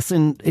eggs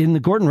lesson in the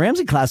Gordon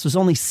Ramsay class was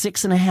only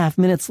 6.5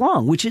 minutes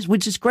long, which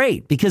is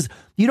great because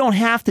you don't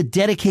have to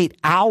dedicate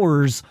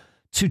hours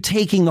to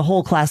taking the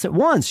whole class at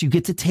once. You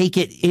get to take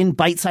it in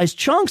bite-sized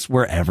chunks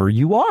wherever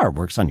you are.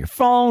 Works on your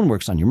phone,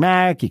 works on your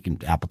Mac. You can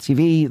Apple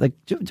TV, like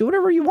do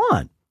whatever you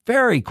want.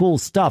 Very cool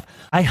stuff.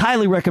 I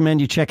highly recommend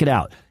you check it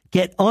out.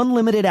 Get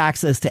unlimited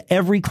access to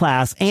every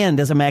class, and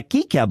as a Mac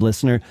Geek Gab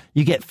listener,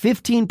 you get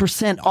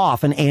 15%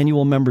 off an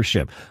annual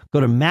membership.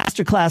 Go to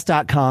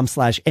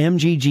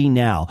masterclass.com/MGG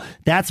now.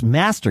 That's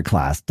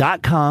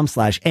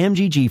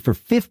masterclass.com/MGG for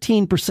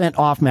 15%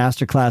 off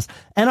Masterclass,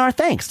 and our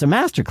thanks to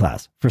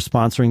Masterclass for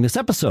sponsoring this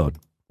episode.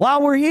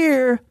 While we're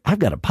here, I've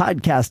got a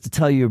podcast to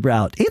tell you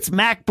about. It's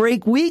Mac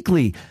Break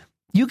Weekly.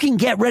 You can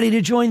get ready to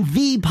join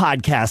the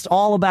podcast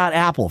all about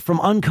Apple, from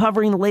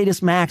uncovering the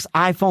latest Macs,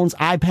 iPhones,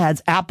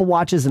 iPads, Apple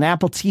Watches, and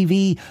Apple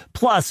TV,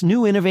 plus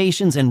new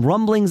innovations and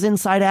rumblings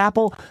inside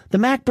Apple. The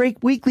Mac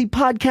Break Weekly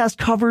podcast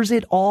covers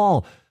it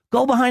all.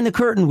 Go behind the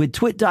curtain with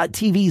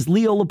Twit.tv's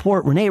Leo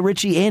Laporte, Renee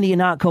Ritchie, Andy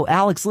Ihnatko,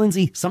 Alex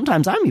Lindsay.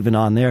 Sometimes I'm even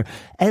on there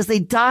as they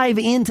dive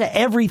into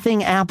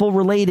everything Apple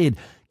related.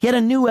 Get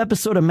a new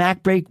episode of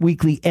Mac Break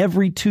Weekly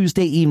every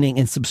Tuesday evening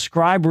and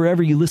subscribe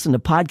wherever you listen to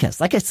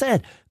podcasts. Like I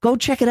said, go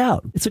check it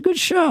out. It's a good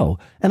show.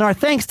 And our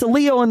thanks to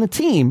Leo and the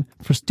team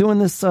for doing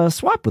this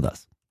swap with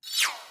us.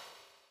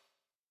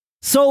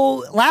 So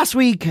last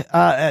week,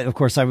 of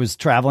course, I was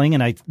traveling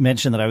and I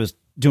mentioned that I was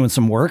doing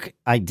some work.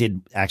 I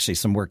did actually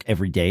some work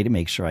every day to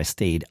make sure I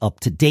stayed up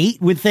to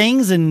date with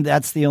things. And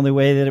that's the only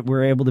way that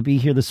we're able to be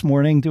here this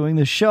morning doing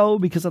this show,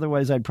 because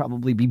otherwise I'd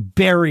probably be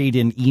buried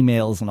in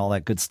emails and all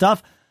that good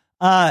stuff.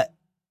 I,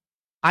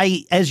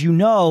 as you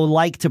know,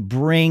 like to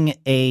bring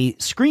a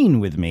screen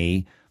with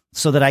me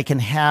so that I can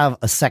have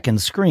a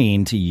second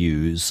screen to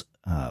use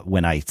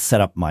when I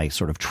set up my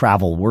sort of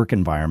travel work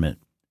environment.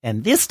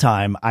 And this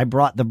time I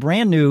brought the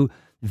brand new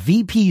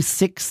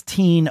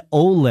VP16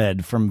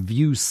 OLED from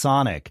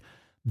ViewSonic.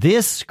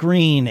 This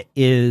screen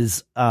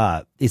is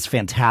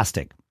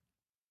fantastic.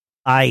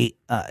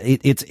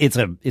 It's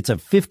a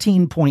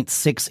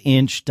 15.6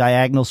 inch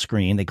diagonal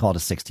screen. They call it a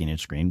 16-inch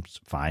screen.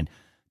 It's fine.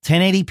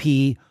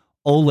 1080p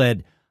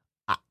OLED.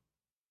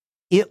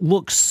 It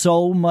looks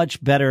so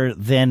much better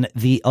than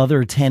the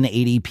other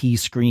 1080p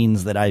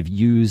screens that I've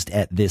used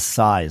at this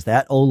size.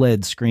 That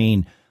OLED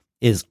screen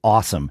is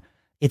awesome.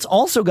 It's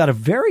also got a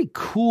very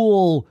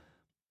cool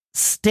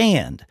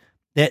stand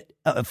that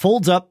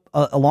folds up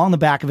along the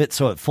back of it,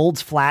 so it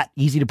folds flat,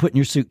 easy to put in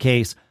your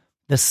suitcase.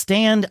 The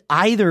stand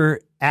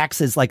either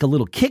acts as like a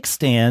little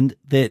kickstand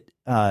that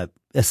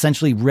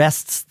essentially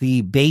rests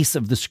the base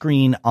of the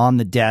screen on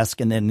the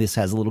desk, and then this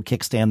has a little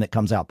kickstand that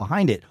comes out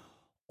behind it.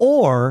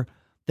 Or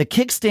the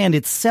kickstand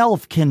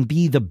itself can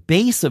be the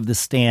base of the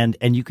stand,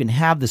 and you can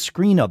have the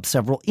screen up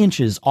several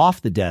inches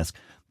off the desk.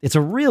 It's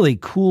a really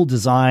cool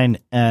design,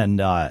 and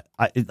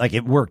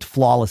it worked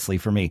flawlessly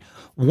for me.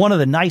 One of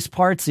the nice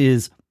parts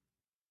is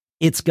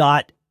it's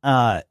got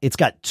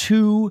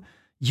two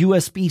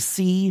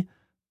USB-C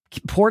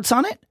ports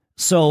on it.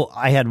 So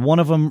I had one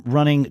of them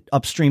running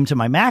upstream to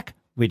my Mac,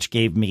 which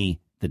gave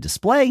me the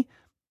display,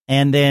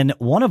 and then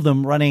one of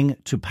them running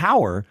to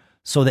power,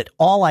 so that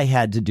all I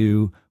had to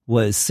do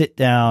was sit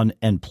down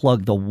and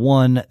plug the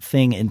one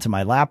thing into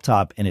my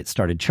laptop, and it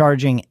started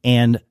charging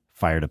and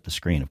fired up the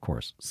screen, of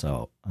course.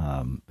 So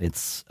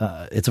it's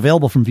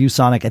available from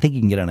ViewSonic. I think you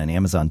can get it on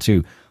Amazon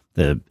too.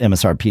 The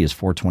MSRP is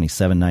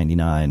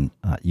 $427.99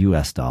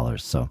 US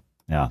dollars. So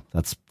yeah,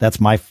 that's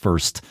my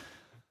first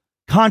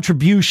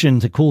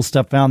contribution to cool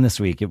stuff found this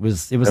week. It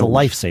was a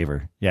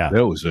lifesaver. Yeah,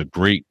 that was a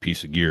great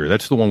piece of gear.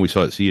 That's the one we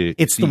saw at CES.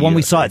 It's the one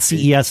we saw at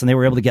CES, and they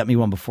were able to get me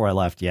one before I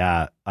left.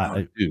 Yeah,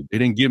 dude, they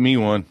didn't give me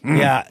one.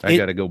 Yeah, I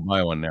got to go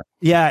buy one now.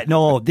 Yeah,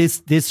 no,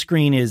 this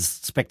screen is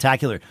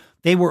spectacular.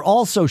 They were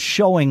also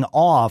showing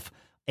off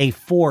a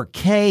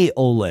 4K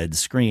OLED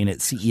screen at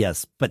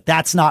CES, but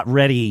that's not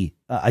ready.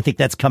 I think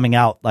that's coming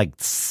out like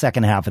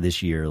second half of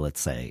this year,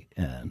 let's say.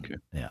 Okay.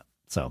 Yeah.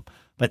 So,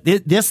 but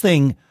this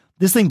thing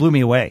blew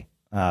me away.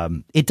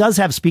 It does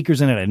have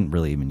speakers in it. I didn't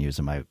really even use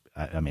them. We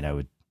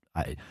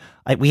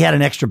had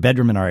an extra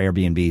bedroom in our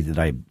Airbnb that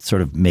I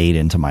sort of made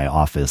into my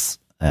office,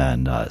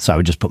 and so I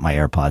would just put my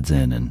AirPods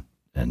in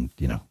and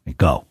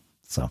go.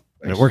 So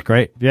nice. It worked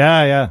great.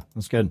 Yeah, it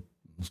was good.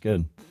 It was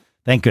good.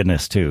 Thank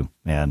goodness too,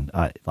 man.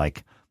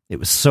 It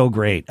was so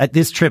great.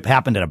 This trip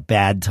happened at a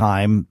bad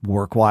time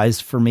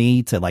work-wise for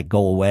me to like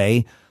go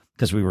away,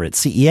 because we were at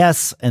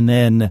CES, and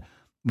then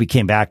we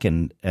came back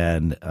and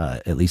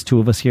at least two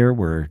of us here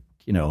were,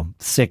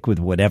 sick with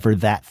whatever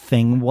that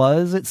thing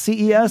was at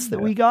CES that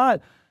we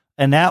got.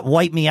 And that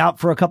wiped me out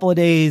for a couple of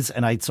days.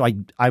 And I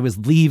was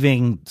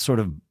leaving sort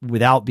of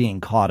without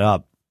being caught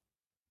up.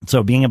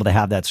 So being able to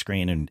have that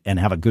screen and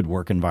have a good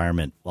work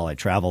environment while I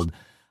traveled,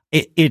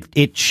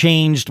 it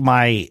changed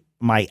my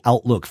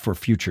outlook for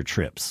future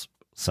trips.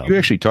 So you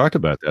actually talked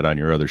about that on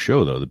your other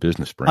show, though, the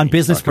Business Brain. On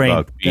Business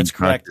Brain, that's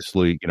correct.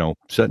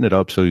 Setting it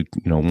up so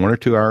 1 or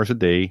 2 hours a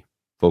day,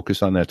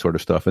 focus on that sort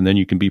of stuff, and then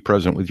you can be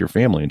present with your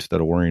family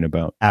instead of worrying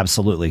about.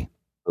 Absolutely.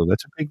 So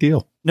that's a big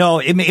deal. No,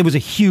 it was a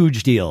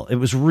huge deal. It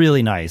was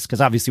really nice, because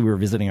obviously we were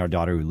visiting our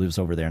daughter who lives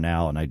over there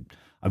now, and I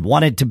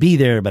wanted to be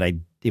there, but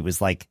it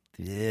was like,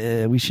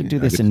 we should do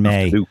this in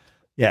May.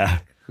 Yeah.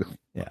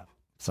 Yeah.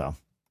 So,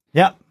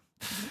 yeah.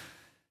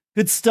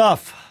 Good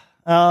stuff.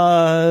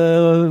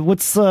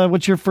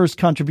 What's your first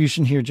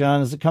contribution here,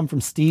 John? Does it come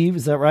from Steve?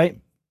 Is that right?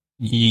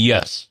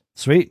 Yes.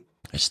 Sweet.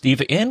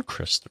 Steve and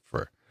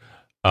Christopher.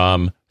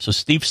 So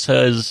Steve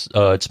says,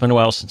 it's been a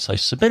while since I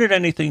submitted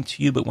anything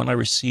to you, but when I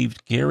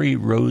received Gary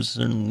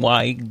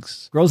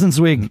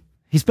Rosenzweig,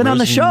 he's been on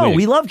the show.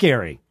 We love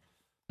Gary.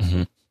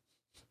 Mm-hmm.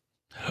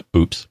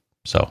 Oops.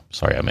 So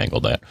sorry, I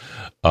mangled that.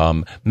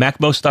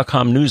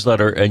 MacMost.com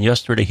newsletter, and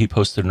yesterday he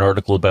posted an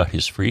article about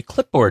his free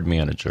clipboard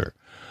manager.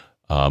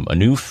 A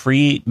new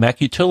free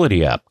Mac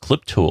utility app,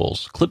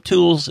 ClipTools.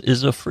 ClipTools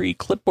is a free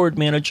clipboard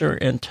manager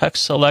and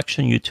text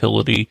selection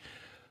utility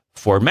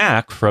for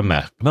Mac from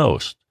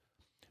MacMost.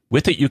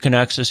 With it, you can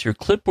access your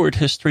clipboard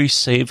history,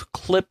 save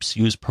clips,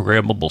 use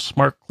programmable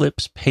smart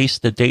clips,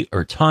 paste the date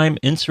or time,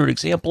 insert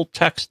example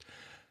text,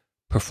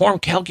 perform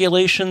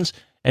calculations,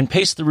 and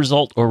paste the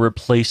result or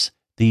replace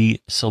the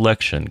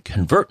selection,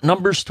 convert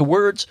numbers to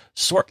words,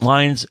 sort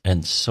lines,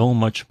 and so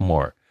much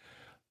more.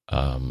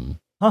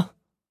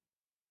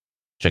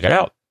 Check it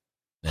out,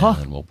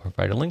 and we'll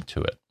provide a link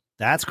to it.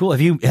 That's cool.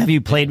 Have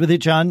you played with it,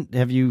 John?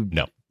 Have you?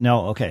 No.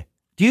 No. Okay.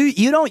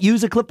 You don't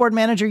use a clipboard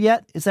manager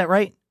yet? Is that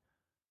right?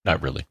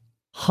 Not really.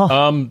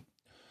 Huh.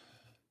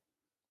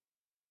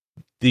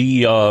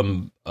 The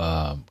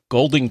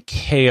Golden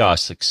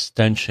Chaos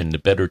extension, the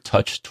Better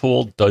Touch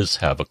tool, does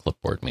have a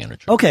clipboard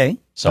manager. Okay.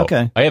 So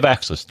okay. I have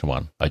access to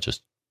one.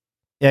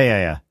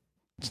 Yeah.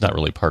 It's not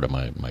really part of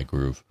my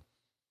groove.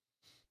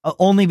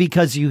 Only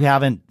because you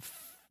haven't,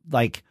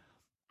 like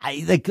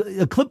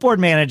a clipboard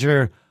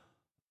manager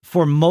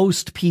for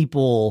most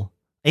people,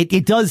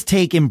 it does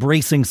take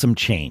embracing some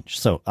change.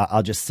 So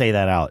I'll just say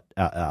that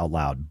out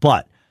loud.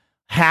 But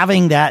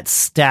having that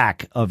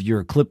stack of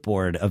your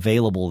clipboard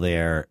available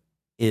there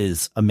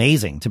is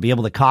amazing, to be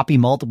able to copy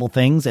multiple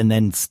things and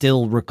then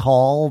still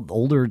recall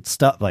older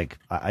stuff. Like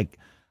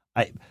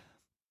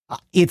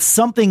it's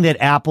something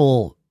that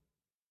Apple,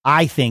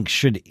 I think,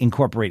 should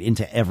incorporate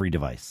into every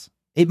device.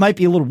 It might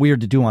be a little weird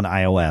to do on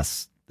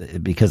iOS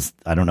because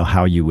I don't know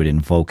how you would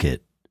invoke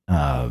it.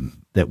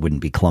 That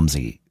wouldn't be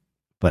clumsy,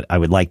 but I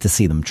would like to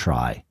see them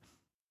try.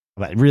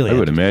 But really, I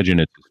would imagine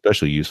it's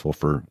especially useful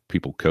for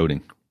people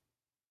coding.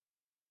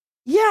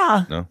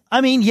 Yeah. No? I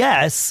mean,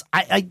 yes,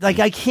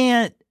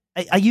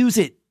 I use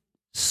it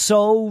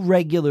so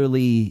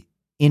regularly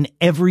in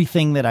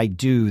everything that I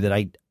do that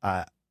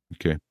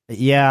Okay.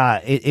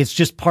 Yeah, it's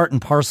just part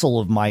and parcel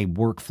of my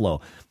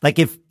workflow. Like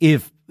if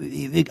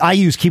I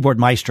use Keyboard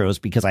Maestros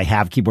because I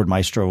have Keyboard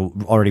Maestro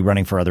already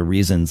running for other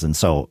reasons, and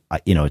so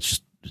it's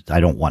just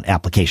I don't want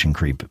application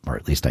creep, or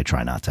at least I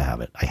try not to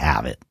have it. I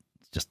have it,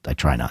 just I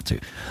try not to.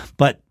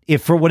 But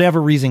if for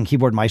whatever reason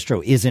Keyboard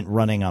Maestro isn't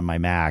running on my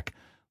Mac,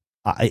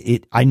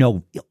 I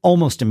know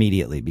almost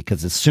immediately,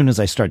 because as soon as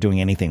I start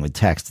doing anything with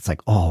text, it's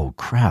like, oh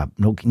crap,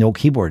 no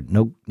keyboard,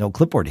 no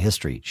clipboard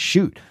history.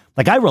 Shoot.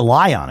 Like I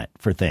rely on it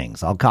for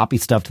things. I'll copy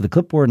stuff to the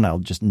clipboard and I'll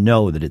just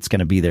know that it's going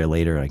to be there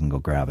later. I can go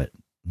grab it.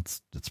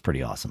 It's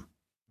pretty awesome.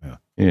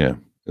 Yeah.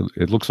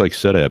 It looks like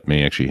SetApp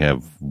may actually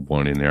have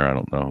one in there. I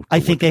don't know. I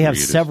think they have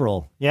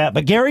several. Yeah,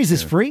 but Gary's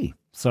is free.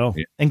 So,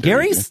 and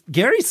Gary's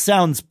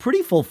sounds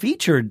pretty full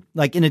featured.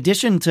 Like in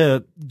addition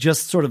to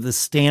just sort of the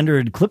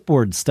standard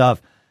clipboard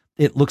stuff,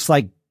 it looks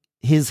like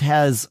his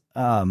has,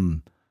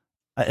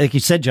 like you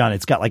said, John,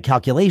 it's got like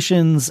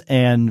calculations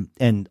and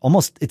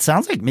almost, it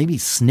sounds like maybe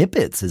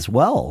snippets as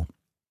well.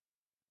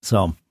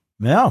 So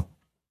yeah,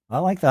 I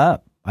like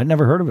that. I'd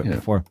never heard of it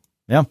before.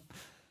 Yeah.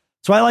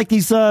 So I like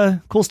these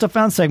cool stuff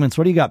found segments.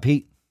 What do you got,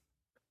 Pete?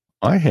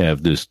 I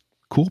have this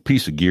cool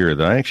piece of gear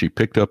that I actually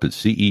picked up at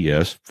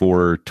CES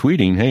for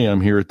tweeting. Hey,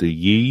 I'm here at the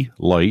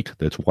Yeelight.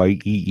 That's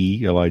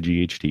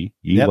YEELIGHT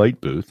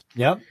Yeelight booth.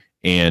 Yep.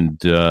 And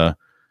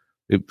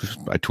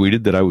I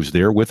tweeted that I was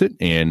there with it,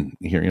 and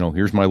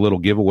here's my little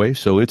giveaway.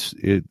 So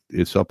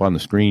it's up on the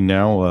screen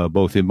now,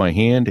 both in my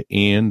hand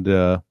and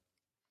there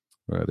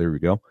we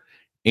go.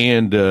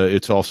 And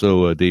it's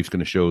also Dave's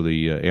going to show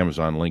the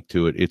Amazon link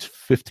to it. It's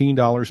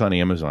 $15 on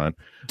Amazon.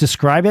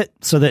 Describe it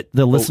so that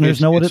the listeners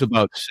know what it's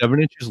about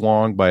 7 inches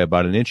long by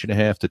about 1.5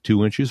 inches to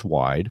 2 inches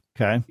wide.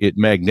 Okay. It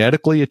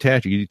magnetically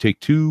attaches. You take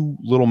two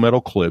little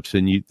metal clips,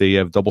 and they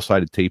have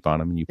double-sided tape on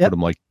them, and you put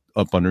them like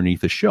up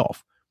underneath a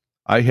shelf.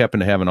 I happen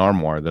to have an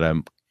armoire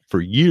that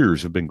for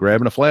years have been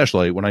grabbing a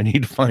flashlight when I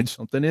need to find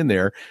something in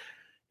there.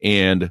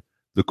 And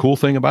the cool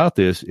thing about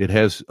this, it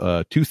has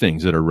two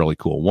things that are really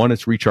cool. One,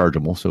 it's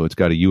rechargeable. So it's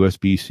got a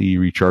USB-C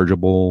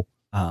rechargeable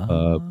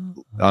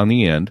on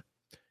the end.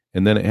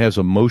 And then it has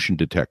a motion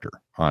detector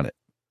on it.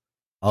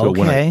 So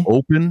when I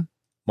open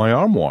my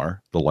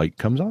armoire, the light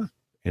comes on.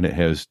 And it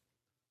has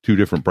two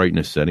different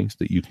brightness settings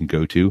that you can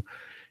go to.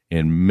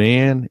 And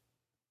man,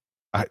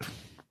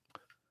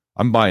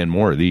 I'm buying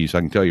more of these. I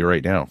can tell you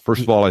right now.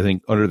 First of all, I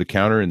think under the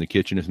counter in the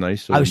kitchen is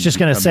nice. So I was just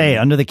going to say,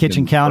 under the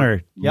kitchen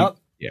counter. Yep.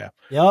 Yeah.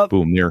 Yep.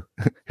 Boom. There.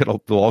 It'll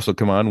also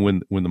come on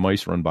when the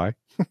mice run by.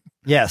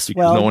 Yes.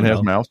 Because no one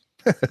has mouse.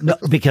 No,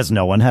 because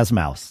no one has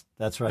mouse.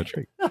 That's right.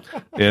 That's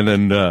right. And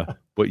then,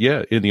 but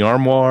yeah, in the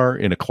armoire,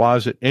 in a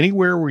closet,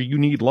 anywhere where you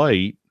need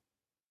light,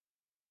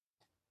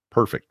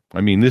 perfect.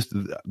 I mean,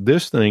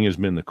 this thing has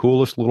been the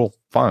coolest little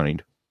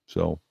find.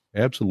 So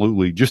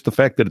absolutely, just the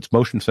fact that it's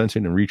motion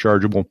sensing and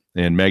rechargeable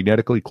and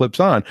magnetically clips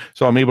on,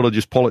 so I'm able to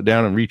just pull it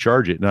down and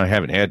recharge it. And I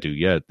haven't had to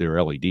yet.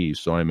 They're LEDs,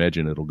 so I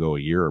imagine it'll go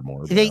a year or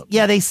more. They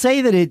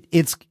say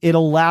that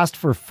it'll last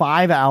for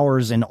 5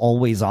 hours in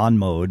always on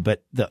mode,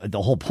 but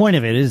the whole point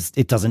of it is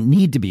it doesn't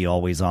need to be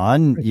always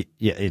on. Right.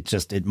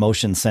 It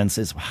motion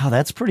senses. Wow,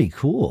 that's pretty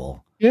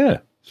cool. Yeah.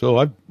 So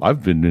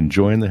I've been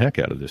enjoying the heck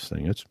out of this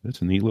thing.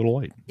 It's a neat little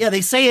light. Yeah,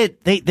 they say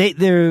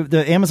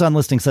the Amazon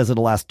listing says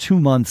it'll last 2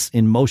 months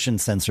in motion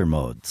sensor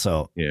mode.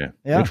 So yeah.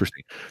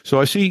 Interesting.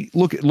 So I see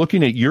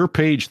looking at your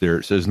page there,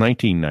 it says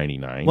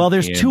 $19.99. Well,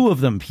 there's two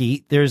of them,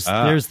 Pete. There's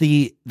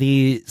the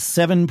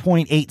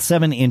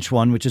 7.87 inch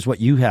one, which is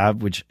what you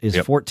have, which is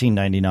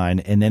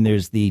 $14.99, and then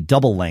there's the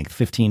double length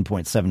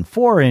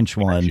 15.74 inch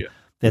one.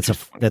 That's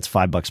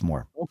 $5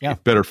 more. Okay. Yeah.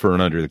 Better for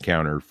an under the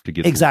counter to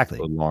get exactly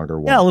a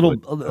longer one. Yeah,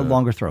 a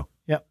longer throw.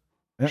 Yep.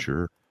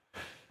 Sure.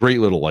 Great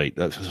little light.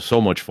 That's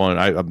so much fun.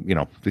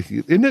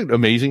 Isn't it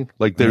amazing?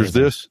 Like there's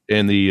this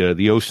and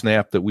the O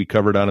Snap that we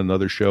covered on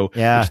another show.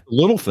 Yeah. It's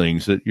little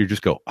things that you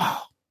just go,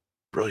 oh,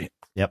 Brilliant.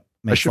 Yep.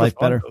 I Makes should have life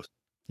thought of better. those.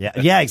 Yeah.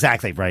 Yeah,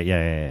 exactly. Right.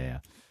 Yeah.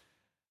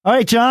 All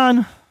right,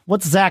 John,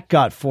 what's Zach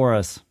got for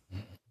us?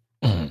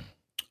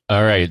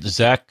 All right.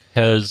 Zach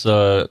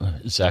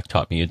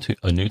taught me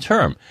a new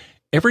term.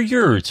 Every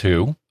year or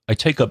two, I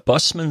take a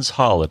busman's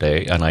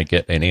holiday and I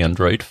get an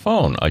Android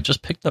phone. I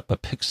just picked up a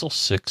Pixel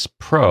 6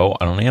 Pro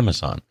on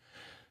Amazon.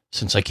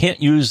 Since I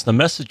can't use the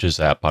Messages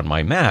app on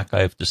my Mac,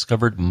 I've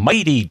discovered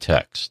Mighty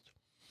Text.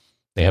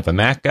 They have a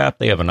Mac app.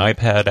 They have an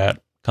iPad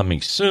app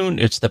coming soon.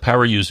 It's the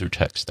Power User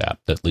Text app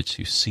that lets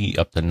you see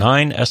up to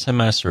 9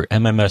 SMS or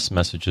MMS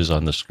messages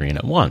on the screen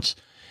at once.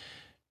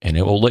 And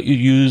it will let you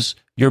use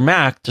your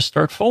Mac to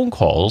start phone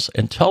calls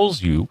and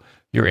tells you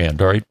your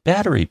Android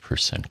battery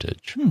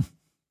percentage.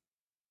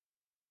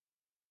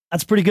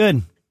 That's pretty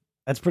good.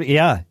 That's pretty,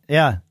 yeah.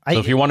 So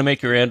if you want to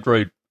make your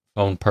Android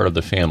phone part of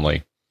the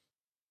family,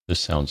 this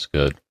sounds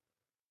good.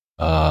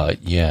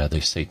 They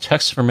say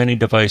text from any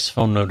device,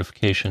 phone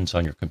notifications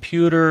on your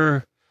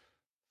computer,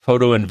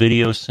 photo and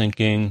video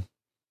syncing,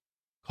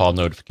 call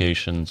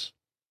notifications.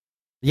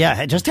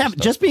 Yeah, just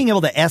being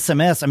able to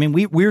SMS. I mean,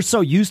 we're so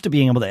used to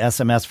being able to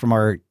SMS from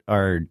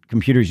our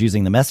computers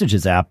using the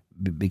Messages app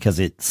because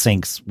it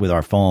syncs with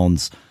our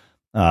phones.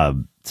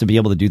 To be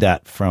able to do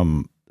that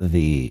from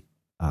an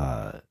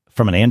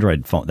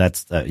Android phone,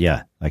 that's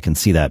I can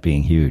see that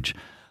being huge.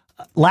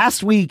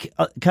 Last week,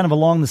 kind of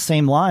along the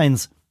same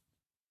lines,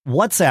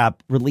 WhatsApp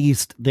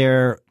released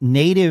their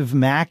native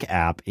Mac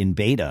app in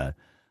beta.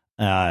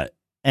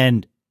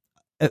 And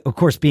of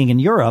course, being in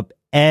Europe,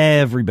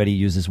 everybody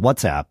uses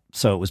WhatsApp.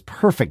 So it was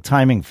perfect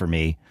timing for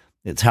me.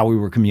 It's how we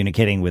were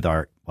communicating with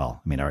our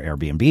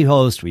Airbnb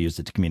host. We used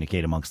it to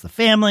communicate amongst the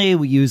family.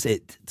 We use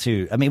it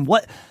to,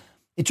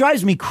 it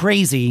drives me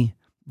crazy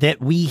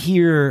that we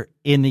here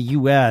in the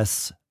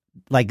US,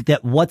 like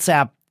that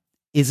WhatsApp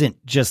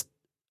isn't just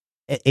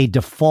a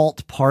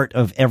default part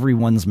of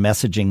everyone's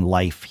messaging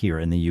life here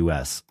in the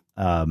US.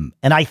 And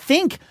I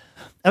think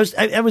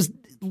I was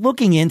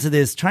looking into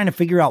this, trying to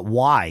figure out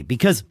why,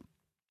 because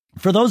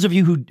for those of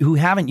you who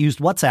haven't used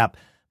WhatsApp,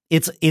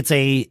 it's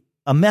a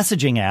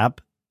messaging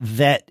app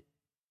that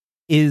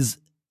is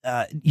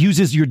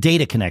uses your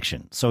data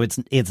connection. So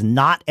it's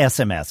not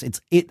SMS.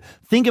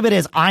 Think of it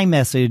as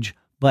iMessage,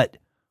 but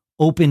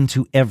open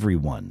to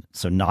everyone.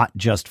 So not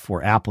just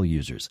for Apple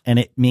users. And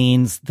it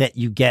means that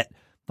you get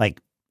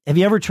have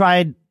you ever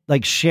tried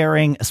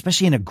sharing,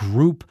 especially in a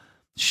group,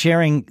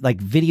 sharing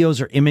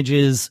videos or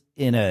images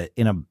in a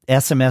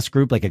SMS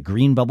group, like a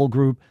green bubble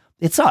group?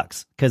 It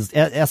sucks because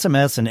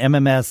SMS and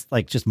MMS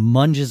just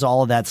munges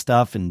all of that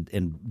stuff and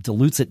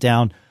dilutes it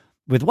down.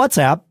 With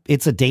WhatsApp,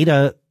 it's a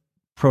data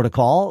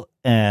protocol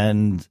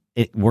and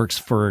it works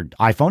for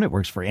iPhone. It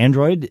works for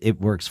Android.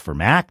 It works for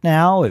Mac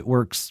now. It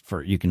works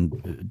for, you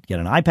can get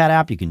an iPad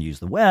app. You can use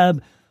the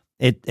web.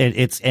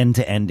 It's end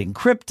to end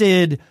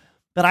encrypted.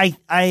 But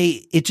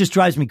it just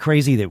drives me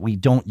crazy that we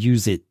don't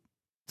use it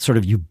sort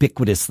of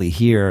ubiquitously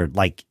here,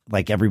 like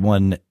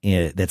everyone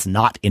that's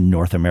not in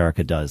North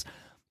America does.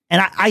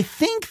 And I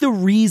think the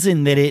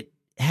reason that it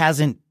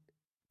hasn't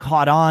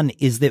caught on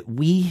is that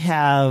we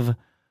have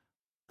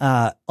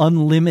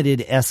unlimited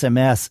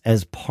SMS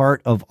as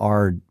part of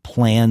our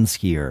plans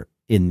here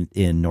in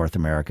North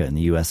America, in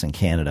the US and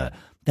Canada.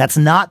 That's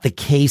not the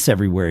case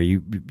everywhere. You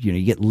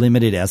get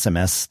limited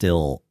SMS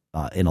still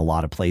in a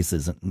lot of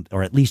places,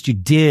 or at least you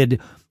did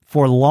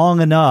for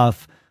long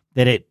enough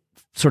that it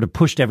sort of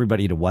pushed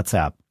everybody to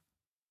WhatsApp.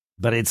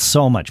 But it's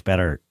so much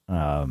better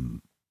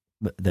than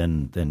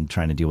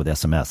trying to deal with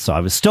SMS. So I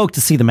was stoked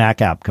to see the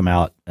Mac app come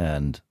out,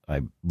 and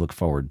I look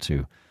forward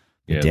to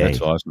the day.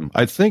 That's awesome.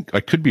 I think I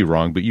could be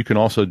wrong, but you can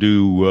also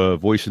do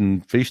voice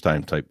and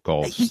FaceTime type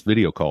calls,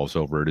 video calls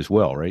over it as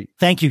well, right?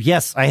 Thank you.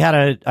 Yes, I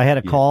had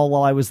a call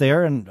while I was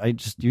there, and I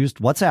just used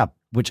WhatsApp,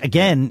 which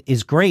again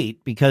is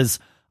great because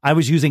I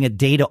was using a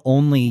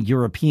data-only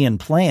European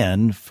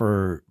plan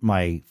for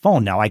my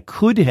phone. Now, I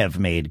could have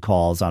made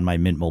calls on my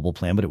Mint Mobile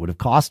plan, but it would have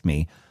cost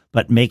me.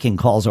 But making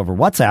calls over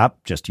WhatsApp,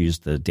 just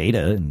used the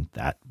data, and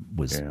that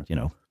was,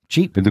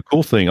 cheap. And the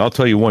cool thing, I'll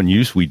tell you one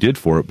use we did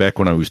for it. Back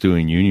when I was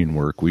doing union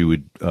work, we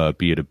would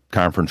be at a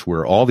conference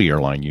where all the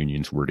airline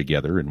unions were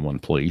together in one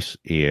place.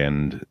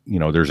 And,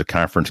 there's a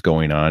conference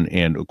going on.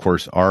 And, of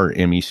course, our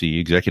MEC,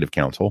 Executive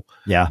Council,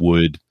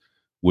 would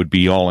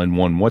be all in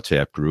one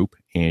WhatsApp group.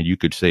 And you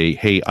could say,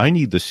 hey, I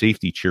need the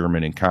safety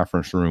chairman in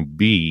conference room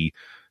B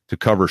to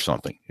cover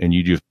something. And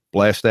you just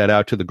blast that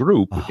out to the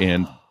group.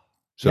 And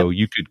so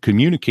you could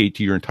communicate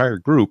to your entire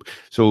group.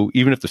 So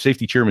even if the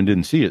safety chairman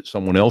didn't see it,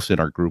 someone else in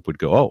our group would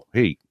go, oh,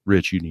 hey,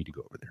 Rich, you need to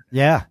go over there.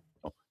 Yeah.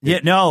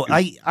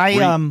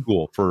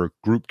 Cool for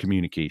group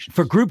communication.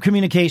 For group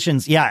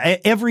communications. Yeah.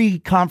 Every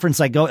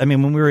conference I go,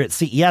 when we were at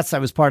CES, I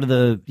was part of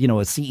the,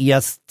 a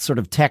CES sort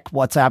of tech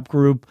WhatsApp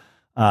group.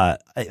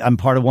 I'm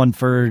part of one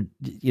for,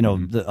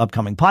 the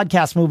upcoming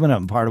podcast movement.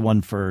 I'm part of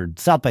one for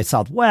South by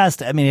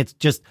Southwest. It's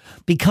just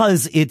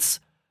because it's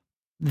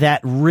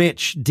that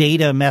rich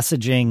data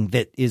messaging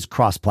that is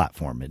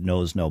cross-platform. It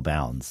knows no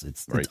bounds.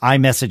 It's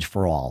iMessage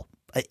for all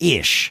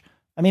ish.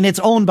 It's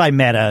owned by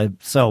Meta,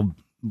 so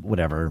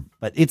whatever,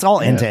 but it's all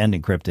end to end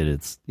encrypted.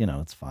 It's,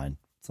 it's fine.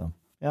 So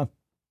yeah,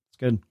 it's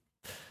good.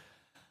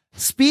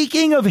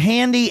 Speaking of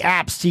handy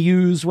apps to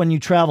use when you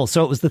travel.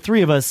 So it was the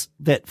three of us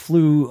that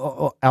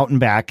flew out and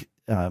back.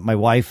 My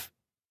wife,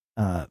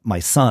 my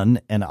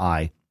son, and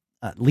I.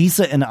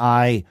 Lisa and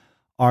I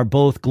are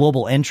both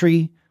Global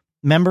Entry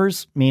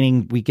members,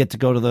 meaning we get to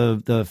go to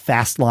the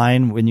fast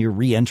line when you're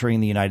re-entering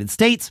the United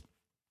States.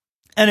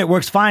 And it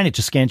works fine. It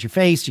just scans your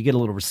face. You get a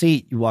little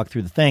receipt. You walk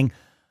through the thing.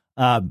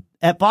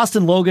 At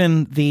Boston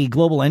Logan, the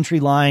Global Entry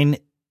line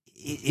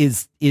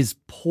is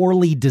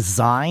poorly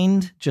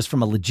designed just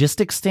from a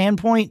logistics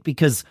standpoint,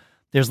 because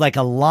there's like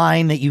a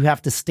line that you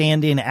have to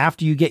stand in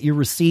after you get your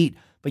receipt,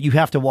 but you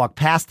have to walk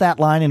past that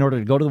line in order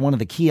to go to one of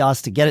the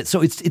kiosks to get it.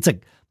 So it's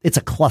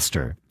a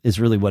cluster is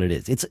really what it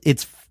is.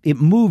 It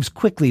moves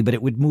quickly, but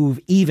it would move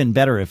even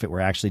better if it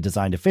were actually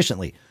designed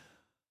efficiently.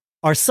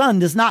 Our son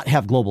does not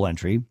have Global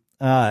Entry.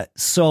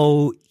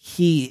 So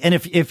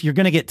if you're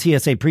going to get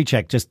TSA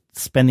PreCheck, just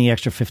spend the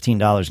extra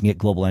 $15 and get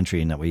Global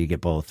Entry, and that way you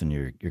get both and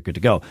you're good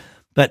to go.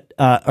 But,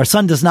 our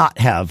son does not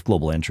have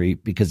Global Entry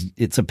because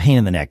it's a pain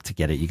in the neck to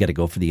get it. You got to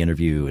go for the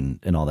interview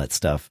and all that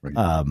stuff.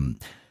 Right.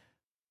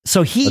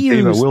 So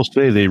Dave, I will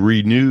say they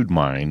renewed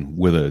mine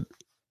with a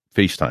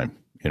FaceTime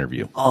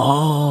interview.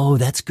 Oh,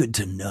 that's good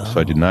to know.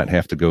 So I did not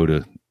have to go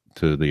to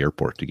the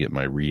airport to get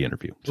my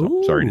re-interview.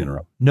 So sorry to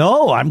interrupt.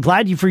 No, I'm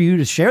glad for you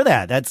to share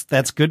that.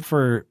 That's good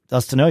for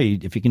us to know.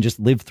 If you can just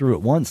live through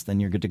it once, then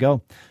you're good to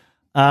go.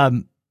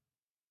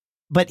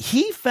 But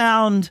he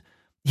found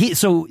he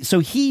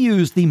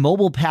used the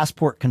Mobile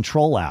Passport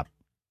Control app,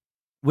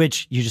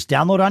 which you just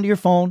download onto your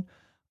phone.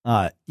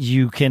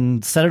 You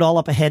can set it all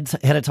up ahead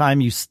of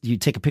time. You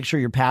take a picture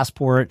of your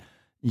passport.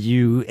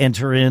 You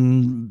enter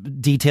in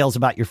details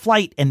about your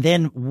flight, and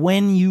then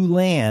when you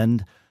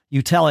land,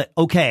 you tell it,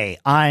 okay,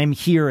 I'm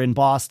here in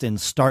Boston,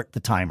 start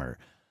the timer.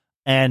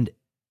 And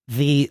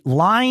the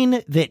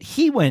line that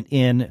he went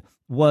in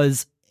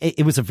was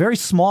a very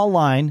small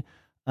line.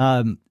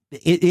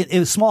 It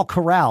was a small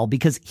corral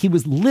because he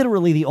was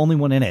literally the only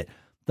one in it.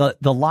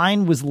 The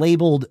line was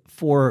labeled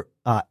for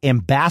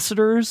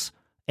ambassadors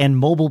and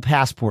mobile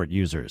passport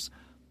users.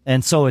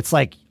 And so it's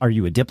like, are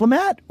you a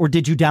diplomat or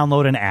did you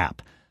download an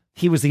app?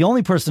 He was the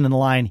only person in the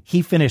line.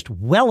 He finished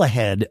well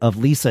ahead of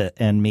Lisa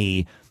and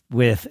me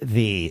with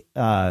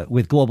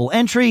with Global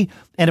Entry.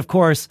 And of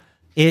course,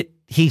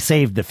 he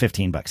saved the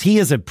 $15. He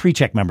is a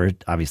PreCheck member,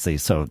 obviously.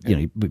 So,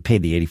 we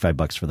paid the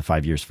 $85 for the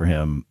 5 years for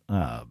him.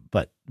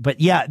 But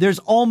yeah, there's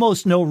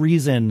almost no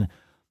reason.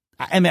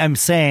 I'm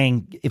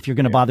saying if you're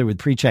going to bother with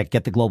PreCheck,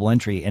 get the Global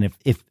Entry. And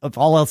if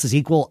all else is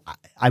equal,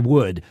 I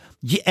would.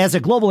 As a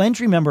Global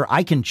Entry member,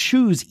 I can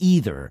choose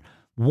either.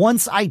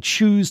 Once I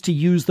choose to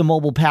use the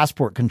Mobile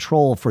Passport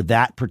Control for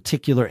that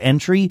particular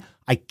entry,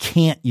 I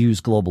can't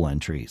use Global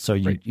Entry. So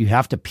you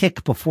have to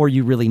pick before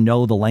you really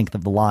know the length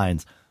of the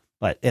lines.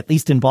 But at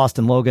least in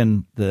Boston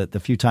Logan, the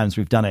few times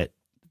we've done it,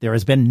 there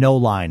has been no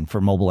line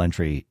for Mobile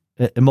Entry,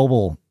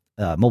 mobile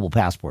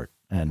passport.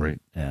 And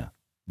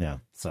yeah.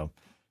 So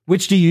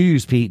which do you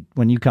use, Pete,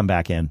 when you come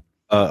back in?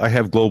 I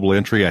have Global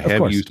Entry. I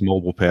have used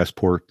Mobile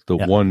Passport. The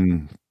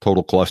one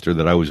total cluster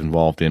that I was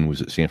involved in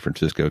was at San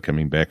Francisco,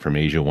 coming back from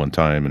Asia one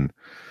time, and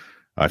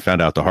I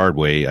found out the hard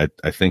way.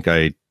 I think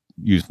I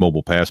used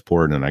Mobile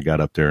Passport, and I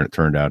got up there, and it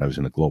turned out I was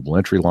in the Global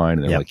Entry line,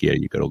 and they're like, "Yeah,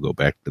 you got to go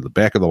back to the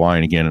back of the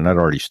line again." And I'd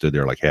already stood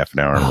there like half an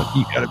hour. And I'm like,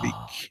 "You got to be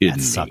kidding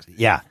me!"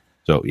 Yeah.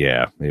 So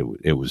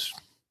it was.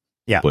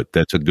 Yeah, but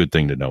that's a good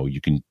thing to know.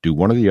 You can do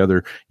one or the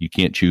other. You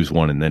can't choose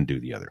one and then do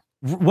the other.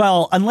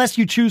 Well, unless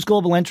you choose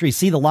Global Entry,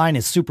 see the line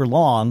is super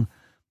long,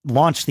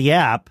 launch the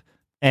app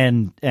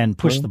and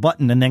push the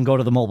button and then go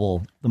to the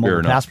mobile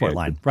passport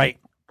line. Right.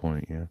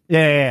 Point. Yeah.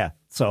 Yeah.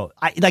 So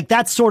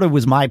that sort of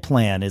was my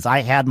plan. Is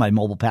I had my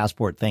mobile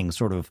passport thing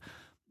sort of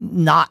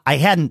I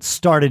hadn't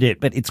started it,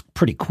 but it's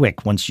pretty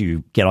quick once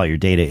you get all your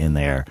data in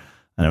there.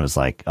 And it was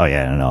like, oh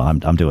yeah, no,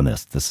 I'm doing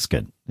this. This is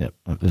good. Yep.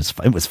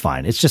 It was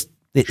fine. It's just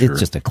it's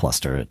just a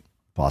cluster at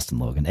Boston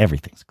Logan.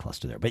 Everything's a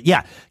cluster there. But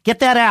yeah, get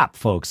that app,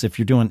 folks, if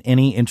you're doing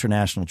any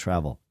international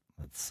travel.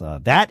 It's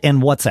that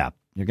and WhatsApp.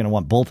 You're going to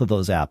want both of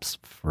those apps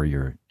for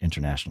your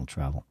international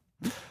travel.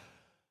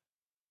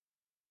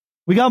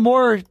 We got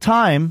more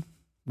time.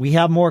 We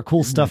have more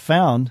cool stuff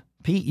found.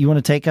 Pete, you want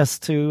to take us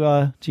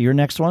to your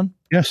next one?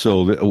 Yeah,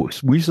 so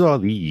we saw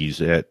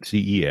these at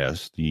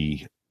CES,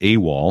 the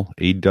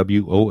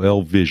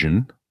AWOL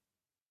Vision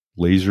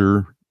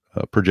laser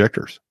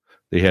projectors.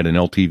 They had an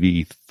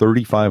LTV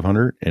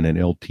 3500 and an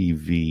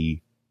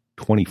LTV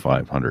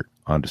 2500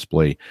 on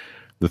display.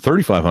 The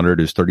 3500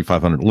 is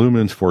 3500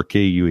 lumens,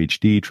 4K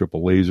UHD,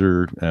 triple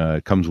laser.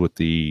 It comes with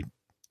the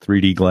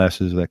 3D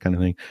glasses, that kind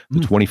of thing.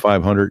 The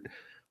 2500,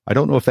 I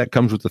don't know if that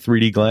comes with the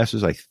 3D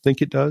glasses. I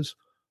think it does.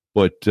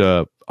 But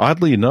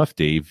oddly enough,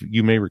 Dave,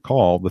 you may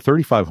recall the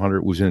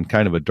 3500 was in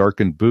kind of a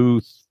darkened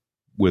booth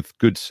with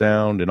good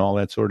sound and all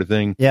that sort of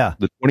thing. Yeah.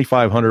 The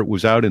 2500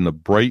 was out in the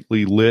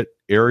brightly lit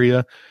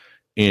area,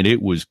 and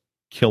it was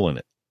killing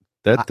it.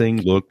 That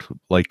thing looked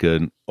like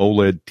an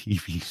OLED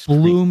TV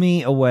screen. Blew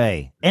me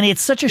away. And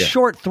it's such a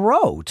short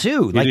throw,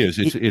 too. Like, it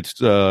is. It's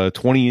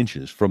 20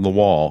 inches from the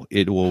wall.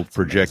 It will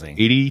project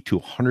amazing. 80 to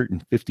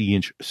 150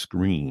 inch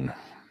screen.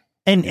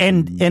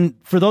 And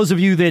for those of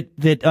you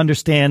that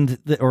understand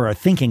or are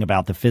thinking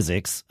about the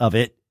physics of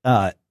it,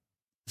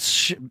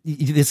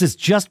 this is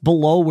just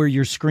below where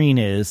your screen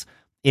is.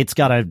 It's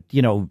got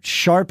a,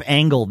 sharp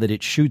angle that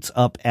it shoots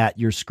up at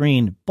your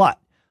screen, but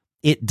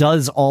it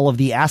does all of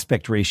the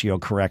aspect ratio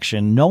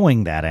correction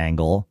knowing that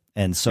angle.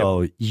 And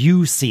so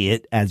you see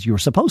it as you're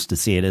supposed to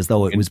see it, as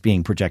though it was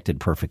being projected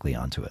perfectly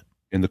onto it.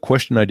 And the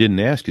question I didn't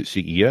ask at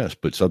CES,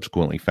 but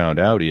subsequently found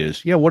out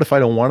is, what if I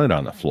don't want it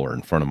on the floor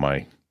in front of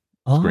my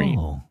screen?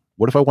 Oh.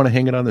 What if I want to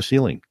hang it on the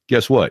ceiling?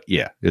 Guess what?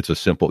 Yeah, it's a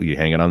simple, you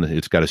hang it on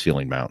it's got a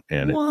ceiling mount.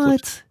 And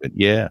what?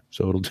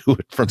 So it'll do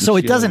it from the So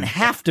it ceiling. Doesn't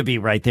have to be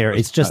right there.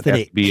 It's just that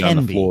it be can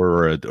on the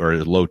floor or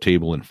a low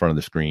table in front of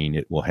the screen.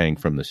 It will hang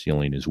from the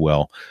ceiling as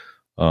well.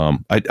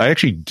 I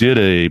actually did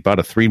about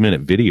a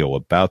 3-minute video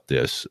about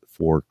this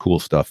for Cool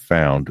Stuff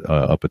Found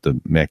up at the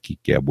Mac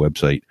Geek Gab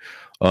website.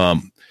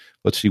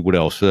 Let's see what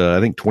else. I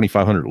think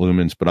 2,500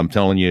 lumens, but I'm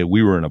telling you,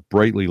 we were in a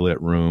brightly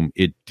lit room.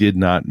 It did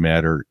not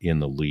matter in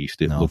the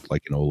least. It looked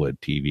like an OLED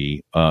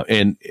TV.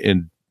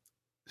 And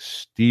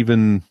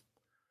Stephen,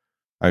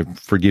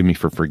 forgive me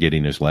for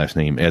forgetting his last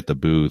name, at the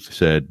booth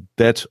said,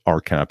 that's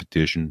our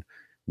competition.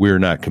 We're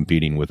not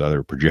competing with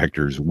other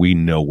projectors. We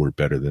know we're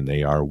better than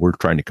they are. We're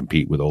trying to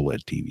compete with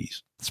OLED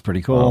TVs. It's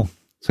pretty cool.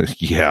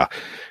 Yeah.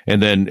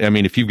 And then,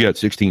 if you've got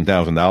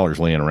 $16,000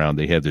 laying around,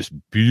 they have this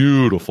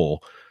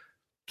beautiful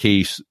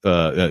case,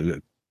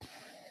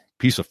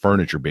 piece of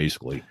furniture,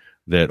 basically,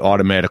 that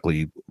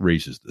automatically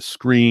raises the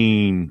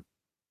screen,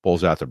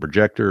 pulls out the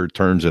projector,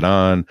 turns it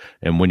on.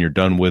 And when you're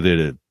done with it,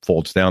 it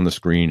folds down the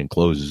screen and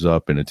closes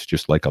up. And it's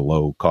just like a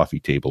low coffee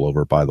table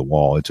over by the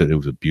wall. It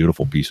was a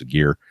beautiful piece of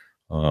gear.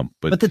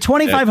 But the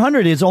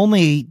 2,500 is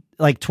only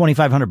like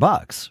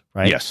 $2,500,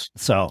 right? Yes.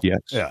 So yes,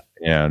 yeah,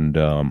 and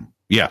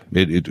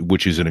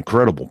which is an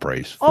incredible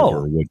price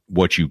for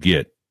what you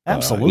get.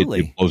 Absolutely,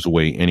 it blows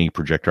away any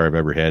projector I've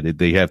ever had.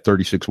 They have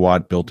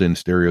 36-watt built-in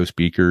stereo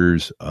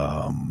speakers.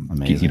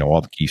 Amazing. All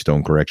the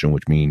keystone correction,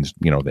 which means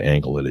the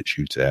angle that it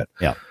shoots at.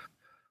 Yeah.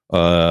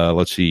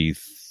 Let's see.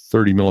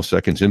 30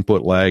 milliseconds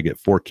input lag at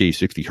 4K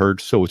 60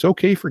 hertz. So it's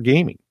okay for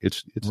gaming.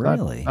 It's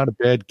really not a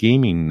bad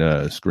gaming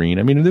screen.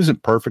 It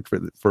isn't perfect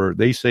for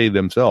they say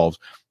themselves,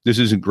 this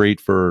isn't great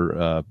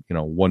for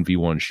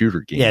 1v1 shooter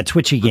games. Yeah,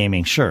 twitchy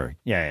gaming, sure.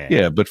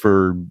 Yeah. But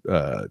for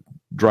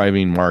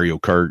driving Mario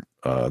Kart,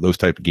 those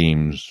type of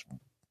games,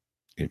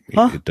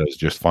 it does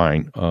just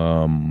fine.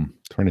 Trying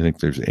to think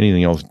if there's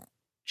anything else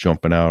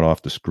jumping out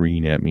off the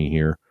screen at me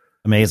here.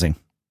 Amazing.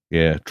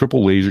 Yeah,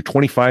 triple laser,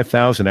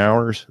 25,000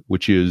 hours,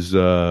 which is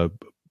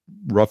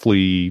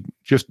roughly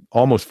just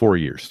almost 4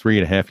 years,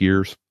 3.5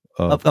 years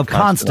of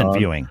constant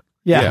viewing.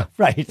 Yeah,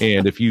 right.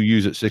 And if you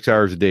use it 6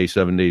 hours a day,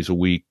 7 days a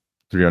week,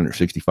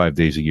 365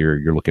 days a year,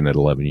 you're looking at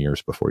 11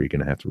 years before you're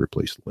going to have to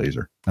replace the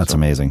laser. That's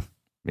amazing.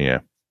 Yeah.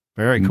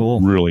 Very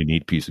cool. Really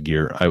neat piece of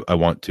gear. I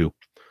want to.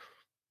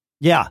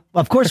 Yeah,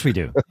 of course we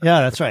do.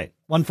 Yeah, that's right.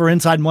 One for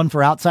inside and one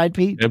for outside,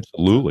 Pete?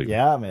 Absolutely.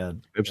 Yeah,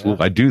 man. Absolutely.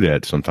 Yeah. I do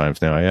that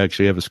sometimes now. I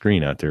actually have a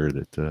screen out there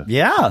that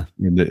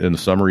in the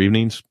summer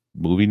evenings,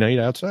 movie night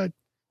outside.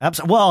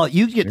 Absolutely. Well,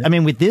 you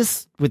get with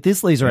this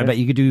laser, I bet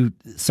you could do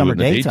summer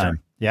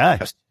daytime. Yeah.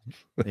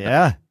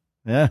 Yes.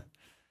 Yeah.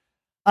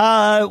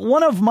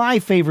 One of my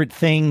favorite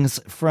things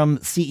from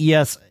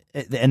CES,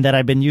 and that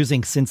I've been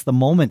using since the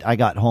moment I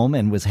got home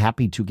and was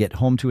happy to get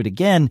home to it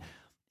again,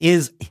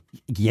 is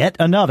yet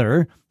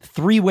another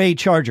 3-way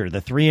charger,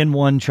 the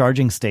 3-in-1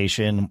 charging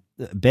station,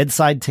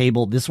 bedside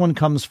table. This one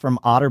comes from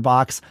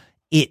OtterBox.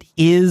 It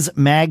is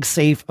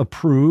MagSafe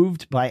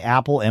approved by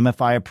Apple,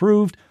 MFI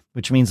approved,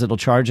 which means it'll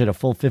charge at a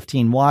full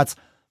 15 watts.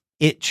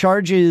 It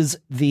charges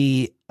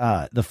the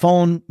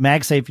phone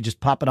MagSafe. You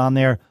just pop it on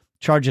there,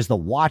 charges the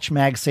watch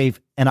MagSafe.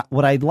 And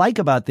what I like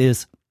about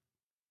this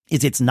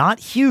is it's not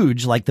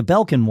huge like the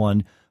Belkin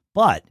one,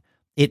 but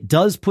it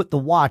does put the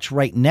watch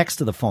right next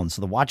to the phone.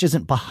 So the watch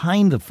isn't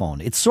behind the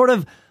phone. It's sort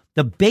of,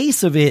 the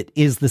base of it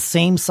is the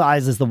same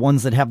size as the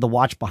ones that have the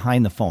watch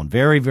behind the phone.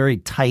 Very, very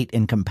tight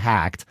and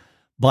compact.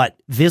 But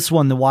this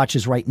one, the watch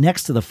is right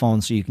next to the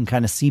phone, so you can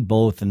kind of see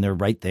both, and they're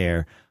right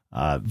there.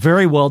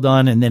 Very well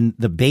done. And then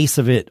the base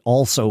of it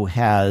also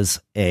has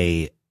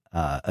a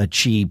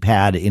Qi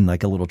pad in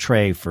like a little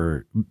tray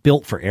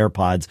built for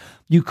AirPods.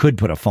 You could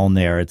put a phone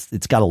there.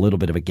 It's got a little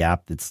bit of a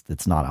gap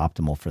that's not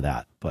optimal for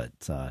that. But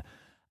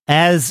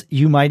as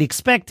you might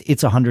expect,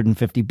 it's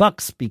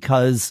 $150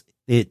 because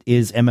it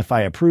is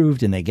MFI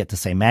approved and they get to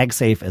say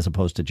MagSafe as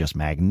opposed to just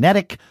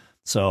magnetic.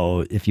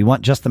 So if you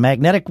want just the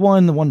magnetic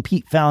one, the one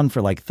Pete found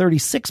for like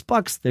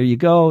 $36, there you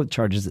go. It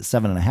charges at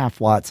 7.5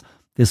 watts.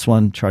 This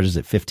one charges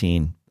at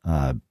 15,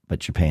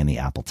 but you're paying the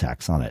Apple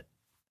tax on it.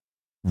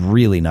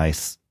 Really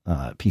nice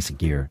piece of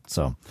gear.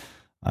 So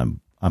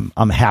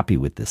I'm happy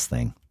with this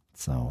thing.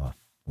 So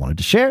wanted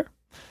to share.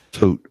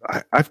 So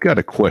I've got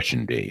a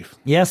question, Dave.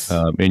 Yes.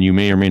 And you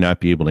may or may not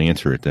be able to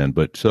answer it then.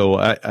 But so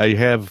I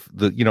have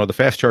the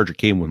fast charger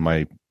came with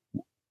my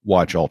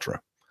Watch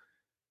Ultra.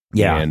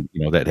 Yeah. And,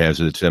 that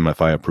has its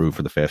MFI approved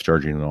for the fast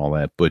charging and all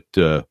that. But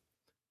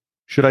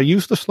should I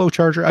use the slow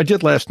charger? I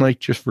did last night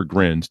just for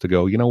grins to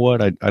go, you know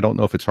what? I don't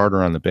know if it's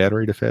harder on the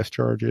battery to fast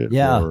charge it.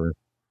 Yeah.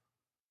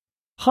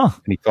 Huh.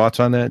 Any thoughts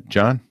on that,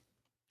 John?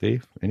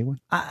 Dave?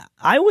 Anyone?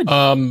 I would.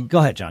 Go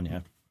ahead, John. Yeah.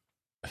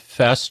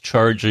 Fast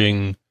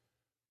charging,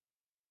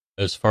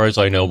 as far as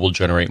I know, will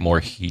generate more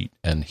heat,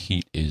 and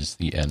heat is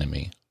the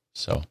enemy.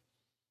 So.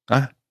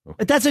 Okay.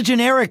 That's a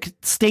generic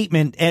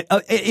statement.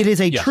 It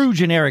is a true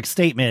generic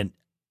statement.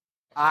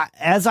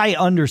 As I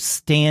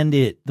understand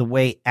it, the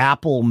way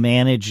Apple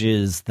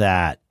manages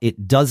that,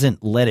 it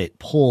doesn't let it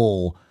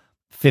pull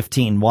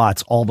 15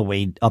 watts all the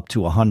way up to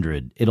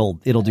 100. It'll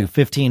do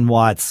 15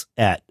 watts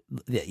at,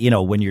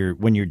 when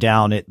you're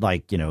down at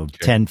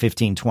 10,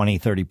 15, 20,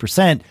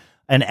 30%.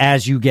 And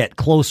as you get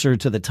closer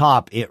to the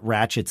top, it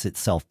ratchets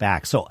itself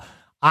back. So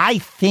I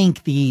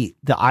think the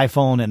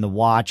iPhone and the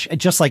watch,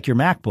 just like your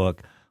MacBook,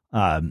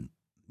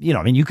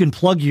 you can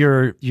plug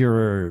your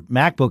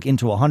MacBook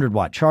into a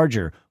 100-watt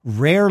charger.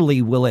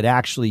 Rarely will it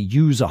actually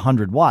use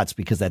 100 watts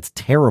because that's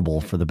terrible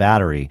for the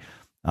battery.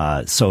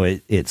 So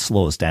it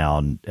slows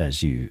down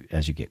as you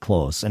get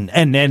close.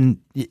 And then,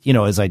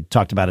 as I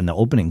talked about in the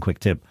opening quick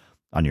tip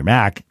on your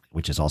Mac,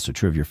 which is also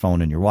true of your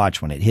phone and your watch,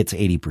 when it hits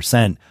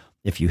 80%,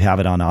 if you have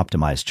it on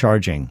optimized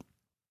charging,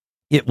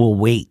 it will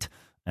wait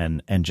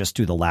and just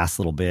do the last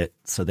little bit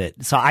so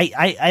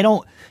I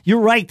don't,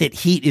 you're right that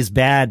heat is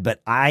bad,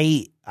 but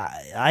I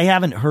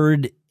haven't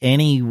heard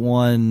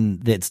anyone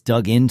that's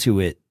dug into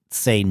it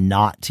say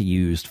not to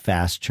use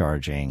fast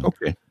charging.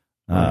 Okay.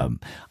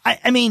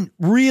 I mean,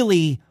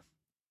 really,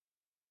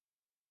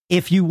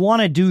 if you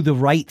want to do the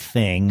right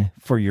thing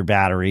for your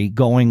battery,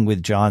 going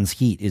with John's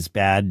heat is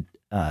bad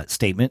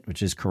statement,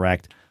 which is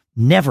correct.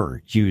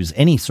 Never use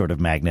any sort of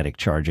magnetic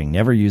charging,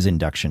 never use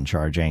induction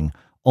charging,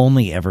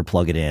 only ever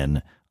plug it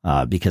in,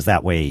 because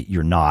that way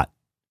you're not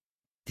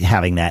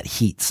having that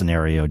heat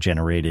scenario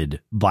generated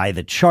by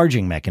the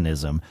charging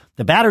mechanism.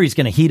 The battery's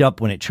going to heat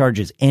up when it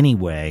charges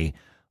anyway.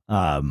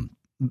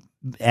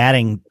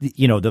 Adding,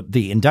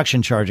 the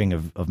induction charging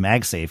of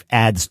MagSafe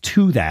adds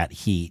to that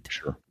heat.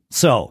 Sure.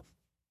 So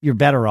you're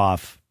better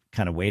off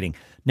kind of waiting.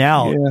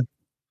 Now,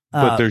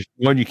 but there's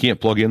one you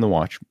can't plug in the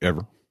watch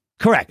ever.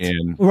 Correct.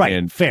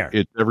 And fair.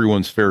 It's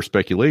everyone's fair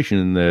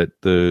speculation that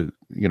the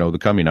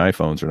coming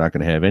iPhones are not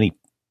going to have any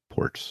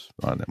ports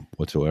on them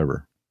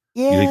whatsoever.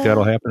 Yeah. You think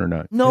that'll happen or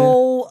not?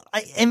 No,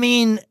 yeah. I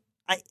mean,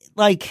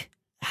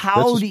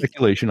 how That's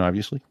speculation,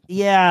 obviously.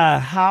 Yeah.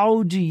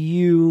 How do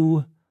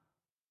you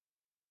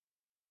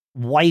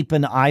wipe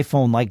an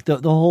iPhone? Like the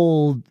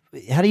whole,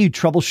 how do you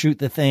troubleshoot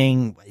the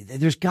thing?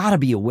 There's got to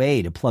be a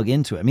way to plug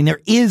into it. I mean,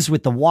 there is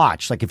with the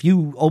watch. Like if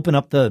you open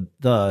up the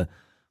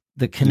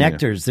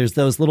connectors, there's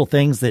those little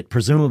things that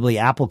presumably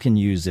Apple can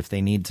use if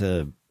they need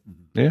to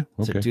do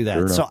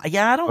that. So I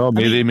don't. Well,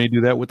 maybe they may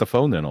do that with the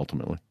phone then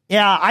ultimately.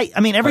 Yeah, I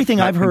mean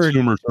everything I've heard,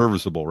 consumer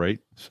serviceable, right?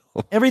 So.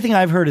 Everything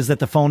I've heard is that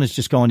the phone is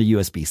just going to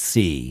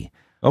USB-C.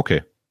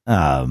 Okay.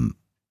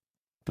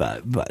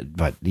 But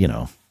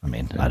I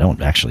mean, I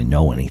don't actually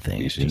know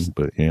anything.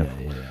 But yeah.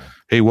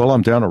 Hey, well,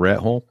 I'm down a rat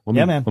hole.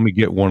 Man. Let me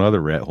get one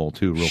other rat hole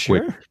too, real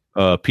quick.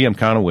 PM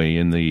Conaway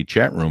in the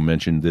chat room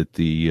mentioned that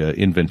the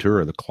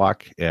Inventura, the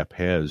clock app,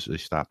 has a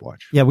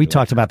stopwatch. Yeah, we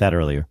talked about that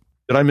earlier.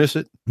 Did I miss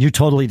it? You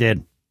totally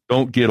did.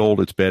 Don't get old.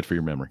 It's bad for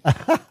your memory.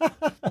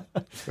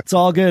 It's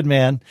all good,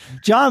 man.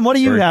 John, what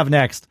do you have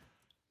next?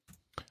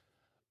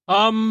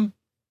 Electronic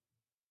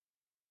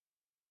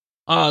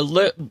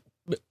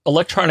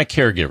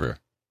caregiver.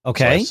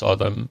 Okay. So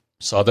I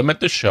saw them at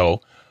the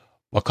show.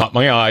 What caught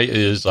my eye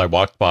is I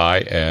walked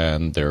by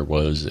and there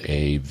was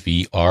a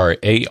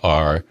VR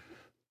AR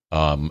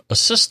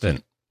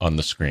assistant on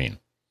the screen.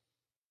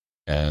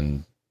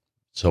 And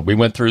so we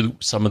went through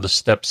some of the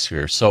steps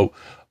here. So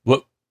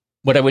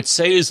what I would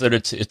say is that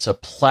it's a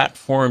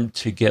platform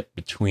to get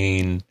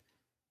between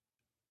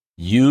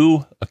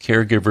you, a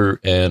caregiver,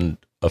 and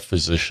a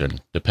physician,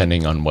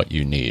 depending on what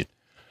you need.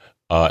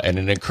 And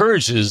it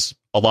encourages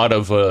a lot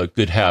of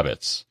good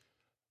habits.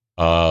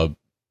 So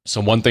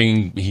one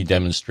thing he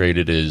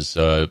demonstrated is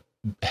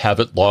have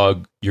it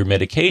log your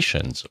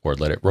medications or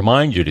let it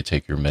remind you to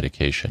take your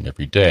medication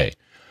every day.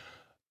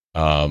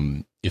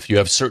 If you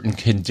have certain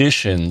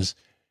conditions,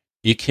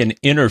 it can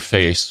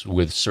interface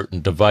with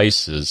certain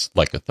devices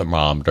like a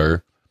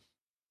thermometer,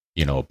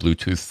 a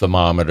Bluetooth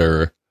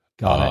thermometer,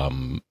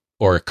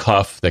 or a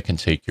cuff that can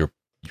take your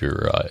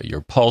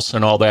pulse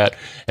and all that.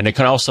 And it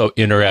can also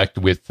interact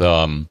with,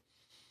 with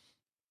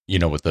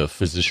the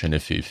physician.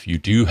 If you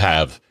do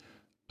have,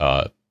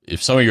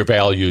 if some of your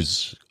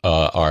values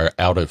are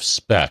out of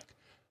spec,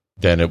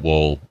 then it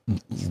will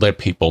let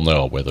people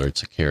know whether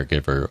it's a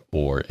caregiver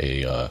or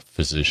a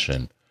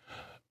physician.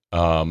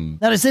 Now,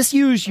 does this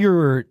use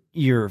your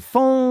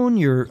phone,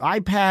 your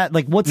iPad?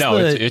 Like, what's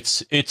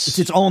it's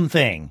its own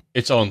thing.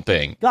 Its own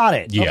thing. Got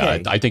it. Yeah,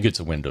 okay. I think it's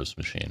a Windows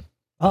machine.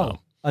 Oh,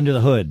 under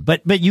the hood.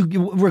 But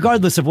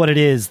regardless of what it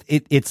is,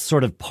 it's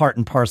sort of part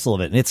and parcel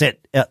of it. And it's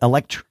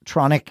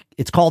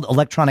it's called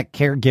Electronic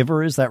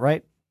Caregiver. Is that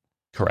right?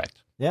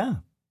 Correct. Yeah.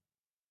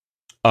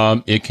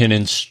 It can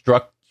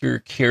instruct your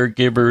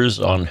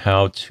caregivers on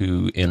how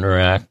to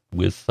interact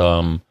with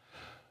the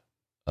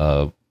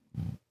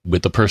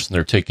person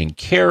they're taking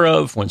care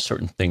of when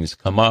certain things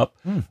come up.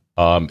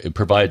 It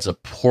provides a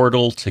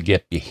portal to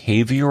get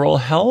behavioral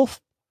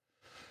health,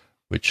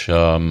 which,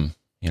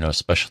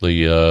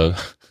 especially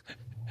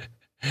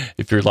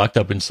if you're locked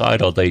up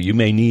inside all day, you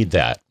may need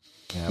that.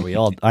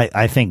 Yeah,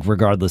 I think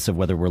regardless of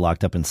whether we're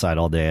locked up inside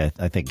all day,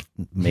 I think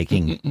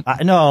making,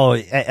 no,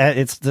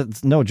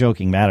 it's no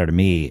joking matter to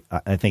me.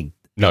 I think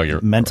no, you're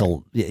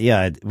mental. Right.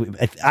 Yeah.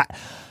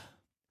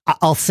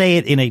 I'll say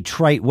it in a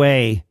trite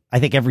way. I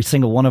think every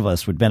single one of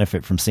us would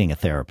benefit from seeing a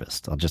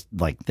therapist. I'll just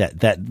like there's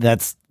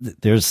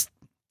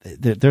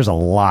a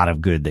lot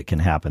of good that can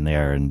happen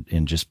there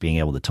in just being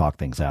able to talk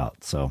things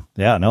out. So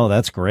yeah, no,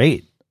 that's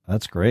great.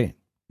 That's great.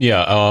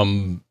 Yeah.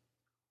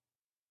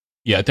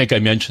 Yeah, I think I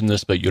mentioned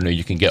this, but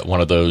you can get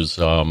one of those,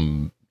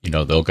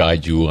 they'll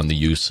guide you on the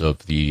use of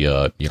the,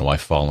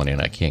 I've fallen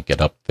and I can't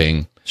get up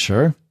thing.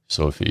 Sure.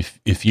 So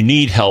if you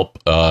need help,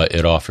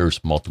 it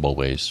offers multiple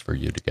ways for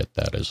you to get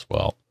that as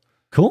well.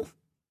 Cool.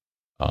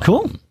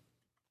 Cool.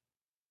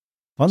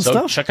 Fun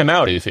stuff. Check them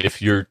out.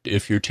 If you're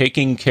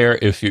taking care,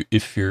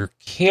 if you're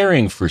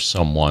caring for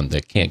someone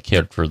that can't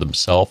care for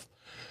themselves,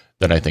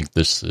 then I think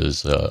this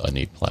is a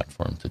neat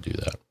platform to do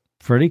that.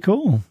 Pretty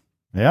cool.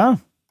 Yeah.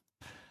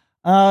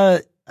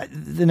 The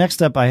next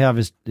step I have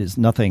is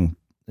nothing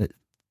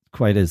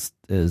quite as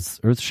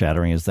earth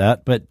shattering as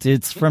that, but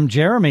it's from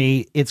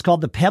Jeremy. It's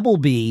called the Pebble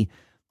Bee,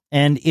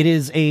 and it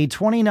is a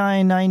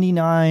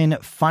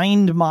 $29.99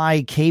 Find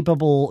My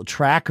Capable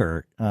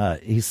tracker.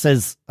 He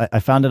says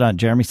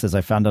Jeremy says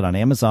I found it on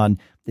Amazon.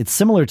 It's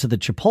similar to the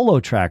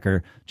Chipolo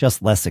tracker,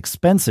 just less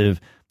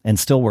expensive, and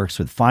still works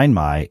with Find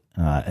My.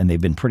 And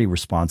they've been pretty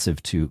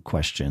responsive to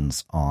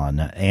questions on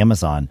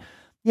Amazon.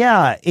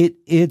 Yeah,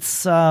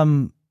 it's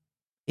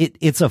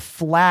a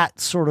flat,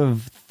 sort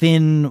of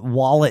thin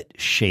wallet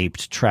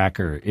shaped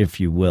tracker, if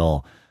you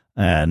will.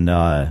 And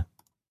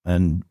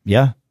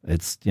yeah,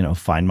 it's,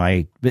 Find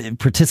My, it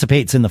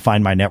participates in the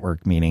Find My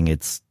network, meaning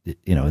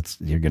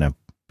you're going to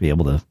be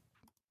able to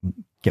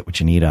get what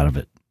you need out of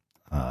it.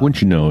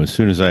 Wouldn't you know, as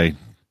soon as I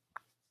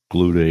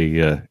glued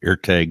a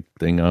AirTag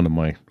thing onto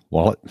my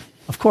wallet,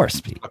 of course,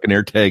 Pete. Fucking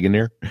AirTag in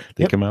there,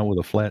 they come out with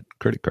a flat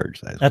credit card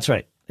size. That's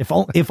right.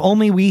 If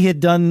only we had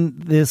done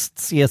this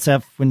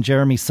CSF when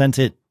Jeremy sent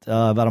it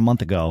about a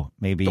month ago,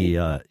 maybe.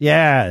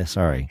 Yeah,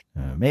 sorry.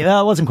 Maybe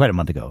it wasn't quite a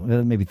month ago.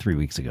 Maybe 3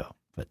 weeks ago.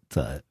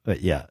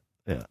 But yeah.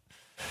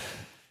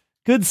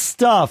 Good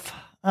stuff.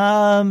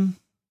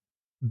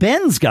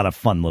 Ben's got a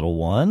fun little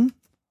one,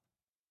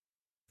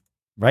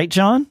 right,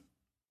 John?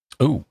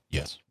 Oh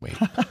yes. Wait.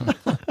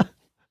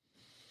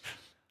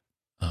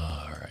 All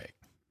right,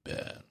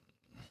 Ben.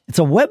 It's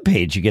a web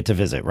page you get to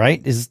visit,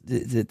 right? Is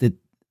it?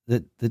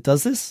 That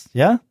does this?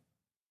 Yeah.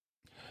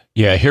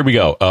 Yeah, here we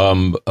go.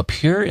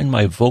 Appear in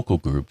my vocal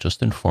group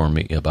just informed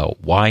me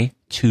about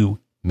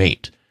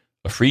Y2Mate,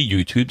 a free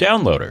YouTube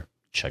downloader.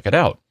 Check it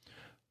out.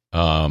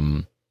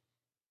 On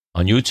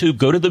YouTube,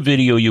 go to the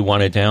video you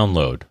want to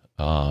download.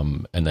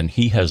 And then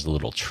he has a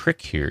little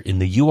trick here. In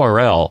the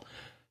URL,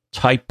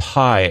 type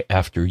pi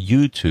after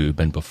YouTube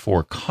and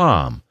before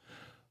com,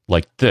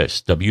 like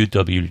this,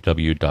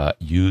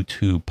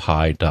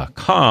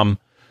 www.youtubepi.com/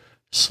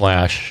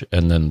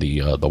 and then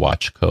the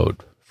watch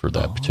code for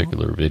that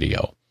particular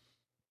video.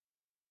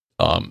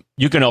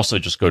 You can also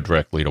just go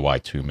directly to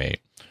Y2Mate.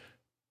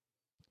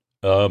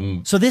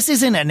 So this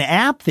isn't an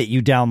app that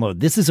you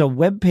download. This is a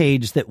web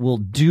page that will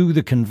do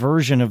the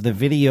conversion of the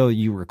video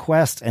you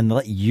request and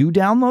let you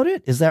download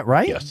it. Is that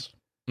right? Yes.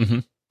 Mm-hmm.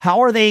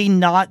 How are they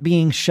not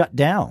being shut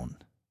down?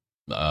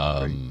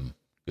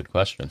 Good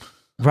question.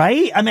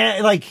 Right? I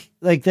mean, like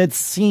that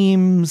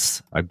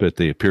seems. I bet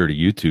they appear to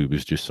YouTube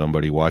as just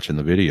somebody watching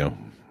the video.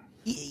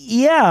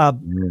 Yeah.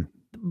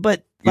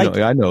 But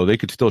I know they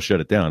could still shut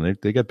it down.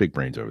 They got big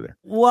brains over there.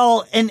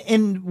 Well,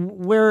 and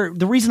where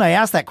the reason I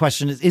asked that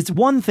question is, it's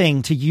one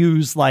thing to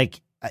use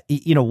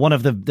one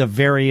of the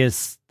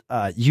various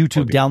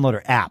YouTube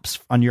downloader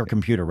apps on your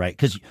computer, right?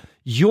 Because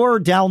you're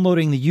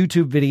downloading the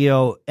YouTube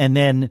video and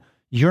then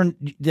you're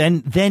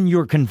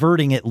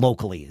converting it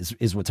locally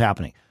is what's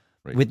happening.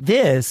 Right. With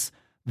this,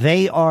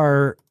 they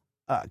are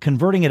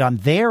converting it on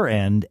their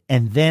end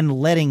and then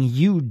letting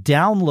you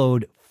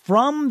download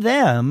from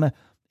them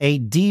a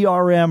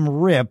DRM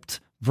ripped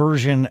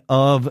version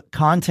of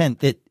content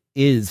that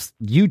is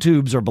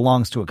YouTube's or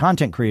belongs to a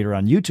content creator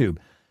on YouTube.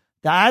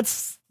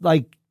 That's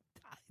like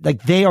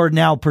they are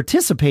now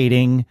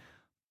participating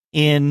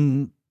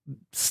in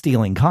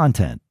stealing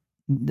content.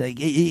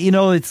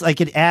 It's like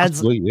it adds.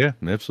 Absolutely, yeah,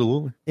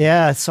 absolutely.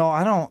 Yeah. So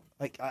I don't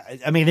like,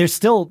 I mean, they're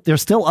still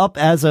up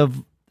as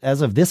of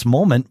this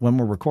moment when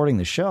we're recording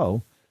the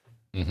show.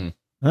 Mm-hmm.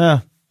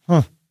 All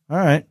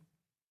right.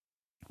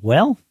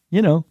 Well,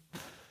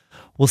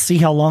 we'll see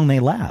how long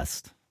they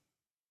last.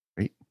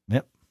 Right.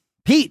 Yep.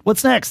 Pete,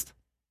 what's next?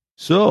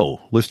 So,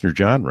 listener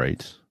John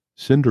writes,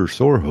 Cinder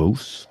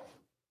Sorhos.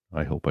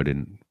 I hope I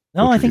didn't.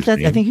 No, I think his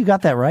name. you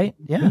got that right.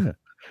 Yeah.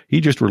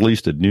 He just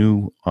released a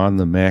new on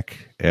the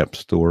Mac App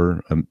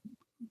Store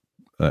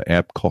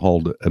app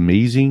called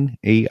Amazing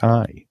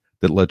AI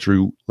that lets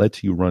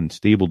you run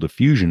Stable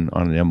Diffusion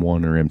on an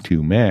M1 or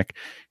M2 Mac.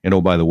 And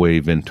oh, by the way,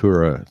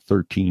 Ventura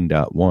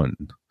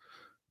 13.1,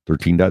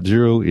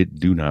 13.0, it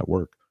do not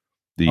work.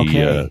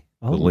 The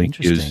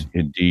link is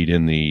indeed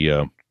in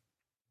the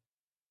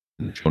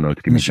show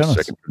notes. Give me just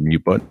a second for the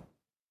mute button.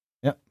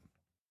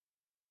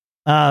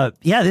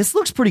 Yeah, this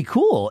looks pretty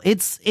cool.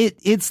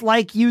 It's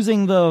like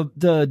using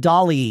the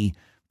Dolly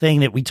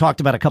thing that we talked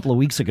about a couple of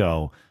weeks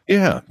ago.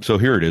 Yeah, so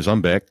here it is.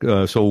 I'm back.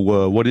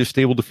 What is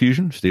Stable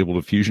Diffusion? Stable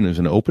Diffusion is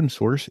an open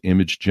source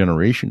image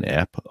generation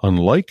app.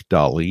 Unlike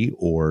Dolly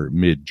or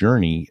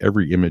Midjourney,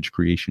 every image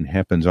creation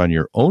happens on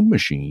your own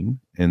machine,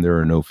 and there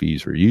are no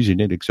fees for using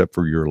it except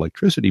for your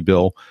electricity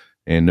bill.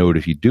 And note,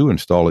 if you do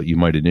install it, you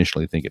might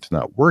initially think it's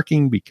not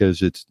working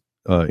because its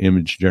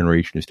image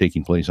generation is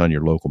taking place on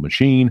your local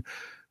machine.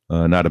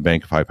 Not a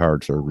bank of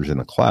high-powered servers in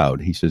the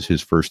cloud. He says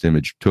his first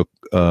image took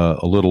a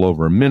little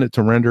over a minute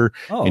to render,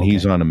 and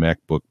he's on a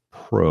MacBook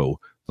Pro.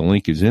 The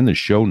link is in the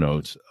show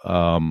notes.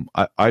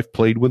 I've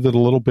played with it a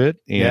little bit,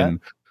 and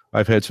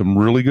I've had some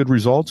really good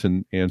results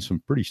and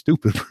some pretty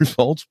stupid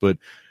results. But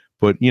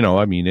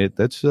I mean,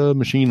 that's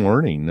machine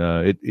learning.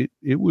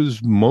 It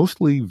was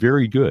mostly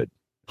very good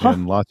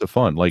and lots of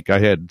fun. Like I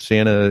had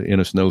Santa in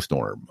a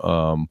snowstorm.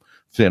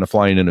 Santa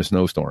flying in a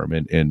snowstorm,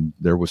 and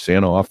there was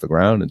Santa off the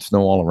ground and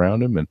snow all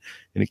around him, and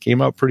it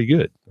came out pretty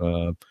good.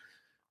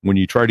 When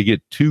you try to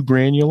get too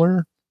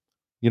granular,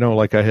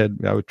 like I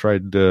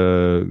tried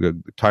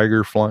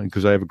tiger flying,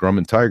 because I have a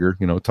Grumman Tiger,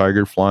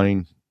 tiger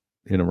flying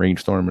in a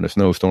rainstorm and a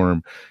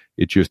snowstorm.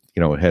 It just,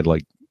 it had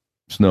like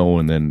snow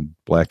and then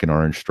black and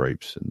orange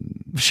stripes.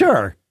 And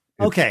sure.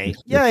 Okay.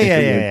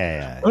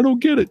 Yeah. I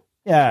don't get it.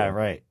 Yeah.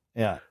 Right.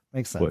 Yeah.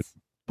 Makes sense.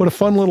 But a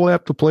fun little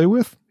app to play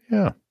with.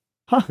 Yeah.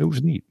 It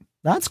was neat.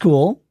 That's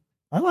cool.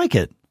 I like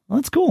it.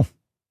 That's cool.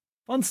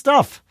 Fun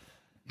stuff.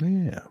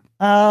 Yeah.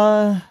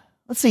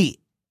 Let's see.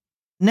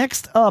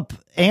 Next up,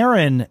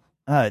 Aaron,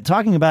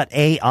 talking about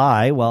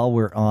AI while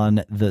we're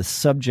on the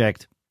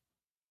subject.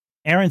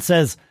 Aaron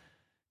says,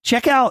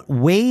 check out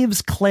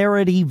Waves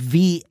Clarity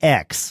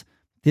VX.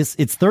 It's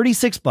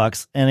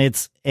 $36 and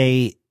it's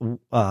a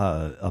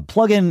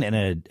plugin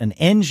and an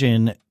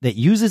engine that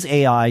uses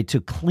AI to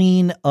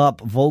clean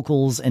up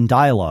vocals and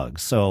dialogue.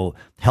 So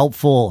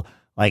helpful.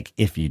 Like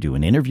if you do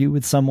an interview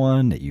with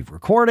someone that you've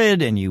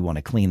recorded and you want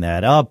to clean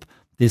that up,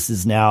 this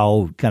is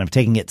now kind of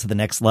taking it to the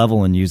next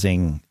level and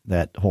using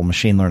that whole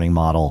machine learning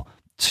model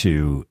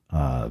to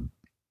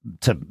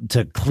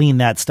clean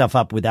that stuff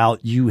up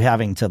without you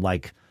having to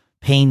like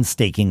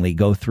painstakingly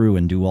go through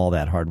and do all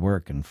that hard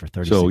work. And for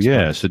 36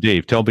 bucks. So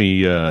Dave, tell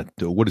me,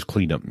 what does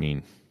cleanup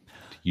mean to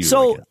you?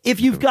 So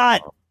if you've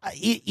got,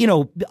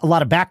 a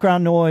lot of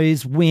background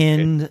noise,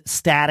 wind,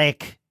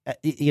 static,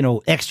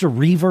 extra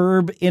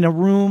reverb in a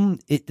room,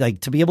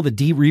 to be able to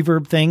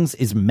de-reverb things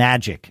is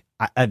magic.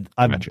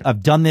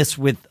 I've done this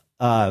with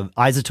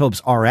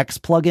Isotope's RX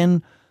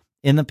plugin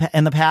in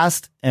the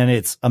past, and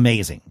it's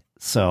amazing.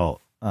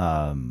 So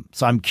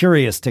I'm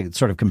curious to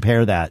sort of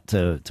compare that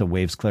to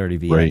Waves Clarity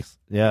VX. Right.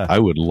 Yeah, I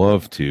would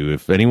love to.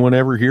 If anyone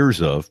ever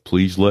hears of,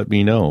 please let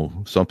me know.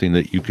 Something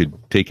that you could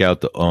take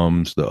out the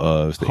ums, the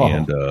uhs, the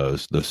and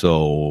uhs, the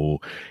so.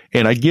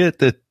 And I get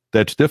that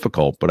that's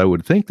difficult, but I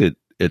would think that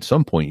at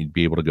some point you'd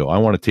be able to go, I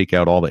want to take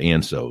out all the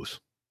and so's,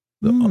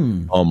 the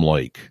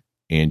like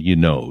and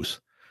knows.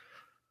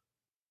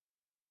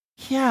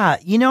 Yeah,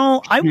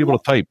 I'd be able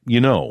to type,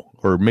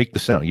 or make the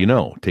sound,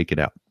 take it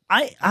out.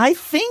 I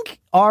think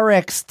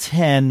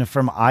RX10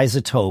 from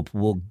Isotope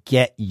will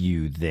get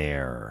you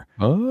there.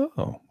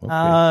 Oh,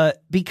 okay.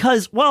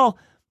 Because,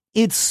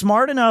 it's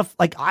smart enough.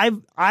 Like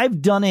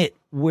I've done it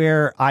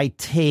where I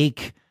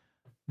take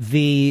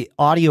the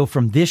audio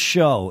from this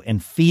show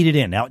and feed it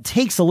in. Now it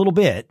takes a little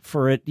bit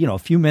for it, a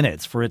few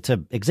minutes for it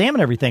to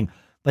examine everything,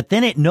 but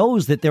then it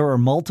knows that there are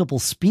multiple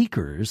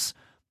speakers.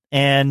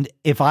 And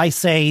if I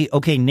say,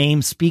 okay,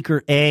 name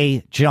speaker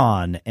A,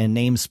 John, and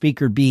name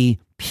speaker B,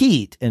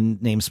 Pete,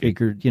 and name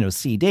speaker,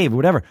 C, Dave, or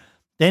whatever,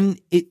 then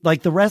it,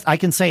 like the rest, I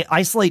can say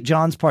isolate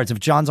John's parts. If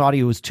John's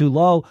audio is too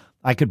low,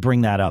 I could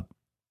bring that up.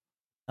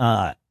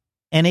 And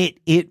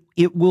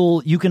it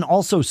will, you can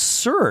also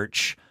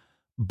search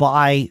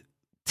by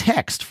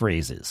text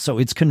phrases. So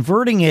it's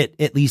converting it,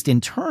 at least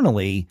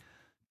internally,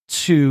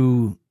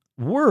 to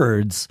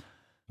words.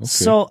 Okay.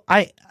 So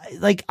I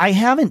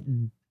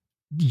haven't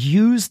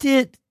used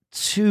it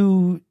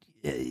to,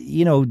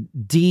 to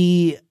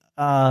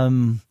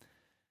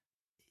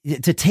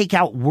take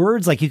out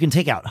words. Like you can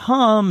take out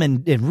hum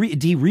and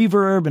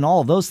de-reverb and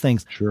all of those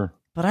things. Sure.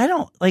 But I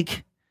don't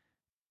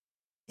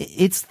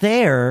it's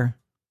there.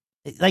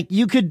 Like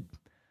you could,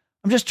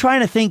 I'm just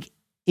trying to think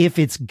if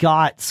it's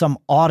got some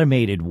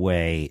automated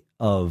way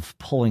of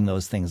pulling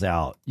those things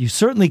out. You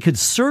certainly could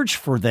search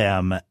for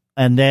them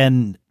and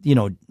then,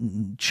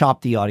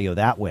 chop the audio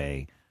that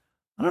way.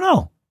 I don't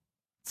know.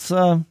 It's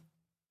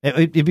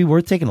it'd be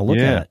worth taking a look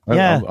at.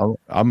 Yeah,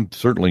 I'm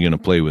certainly going to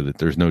play with it.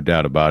 There's no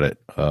doubt about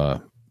it.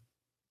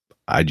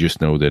 I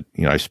just know that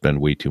I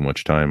spend way too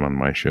much time on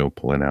my show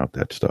pulling out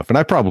that stuff, and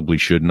I probably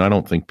shouldn't. I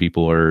don't think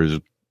people are as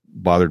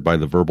bothered by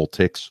the verbal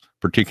tics,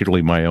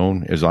 particularly my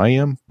own, as I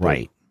am.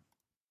 Right.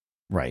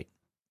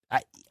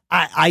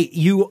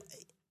 You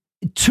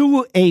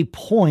to a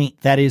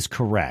point that is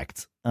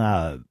correct.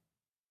 As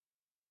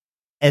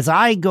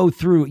I go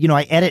through,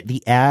 I edit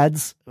the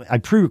ads. I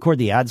pre-record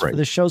the ads for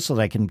this show so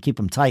that I can keep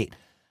them tight.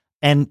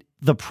 And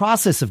the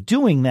process of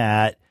doing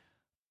that,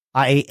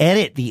 I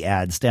edit the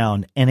ads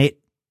down, and it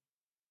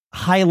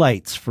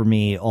highlights for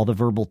me all the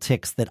verbal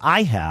tics that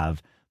I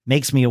have,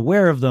 makes me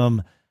aware of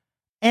them,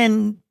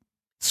 and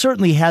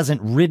certainly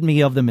hasn't rid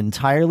me of them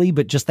entirely,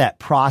 but just that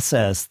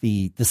process,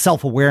 the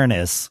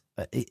self-awareness,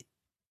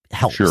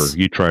 helps. Sure,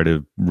 you try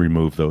to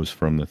remove those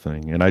from the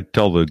thing. And I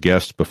tell the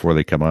guests before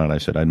they come on, I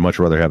said, I'd much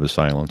rather have a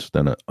silence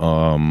than a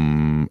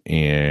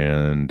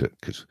and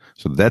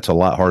so that's a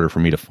lot harder for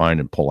me to find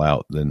and pull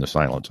out than the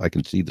silence. I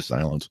can see the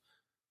silence.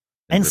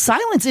 And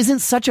silence isn't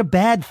such a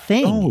bad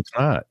thing. No, it's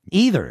not.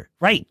 Either.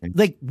 Right.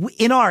 Like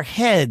in our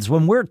heads,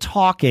 when we're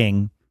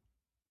talking,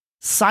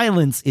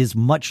 silence is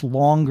much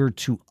longer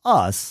to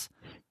us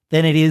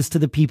than it is to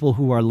the people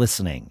who are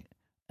listening.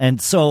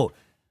 And so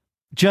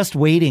just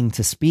waiting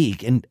to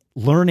speak and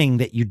learning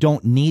that you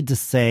don't need to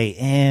say,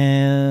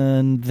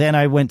 and then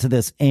I went to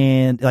this,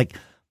 and like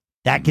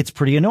that gets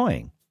pretty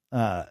annoying.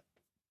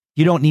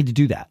 You don't need to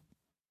do that.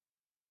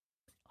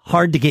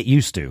 Hard to get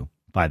used to,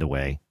 by the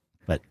way,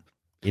 but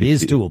it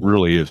is doable. It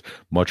really is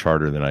much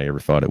harder than I ever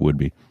thought it would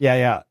be.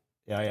 Yeah.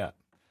 All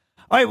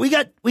right, we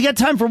got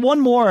time for one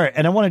more,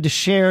 and I wanted to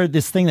share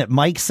this thing that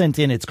Mike sent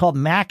in. It's called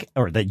Mac,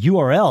 or the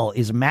URL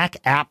is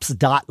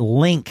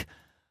macapps.link.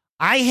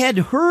 I had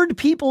heard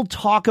people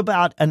talk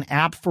about an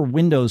app for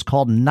Windows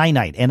called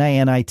Ninite,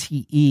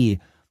 Ninite,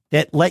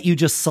 that let you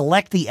just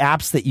select the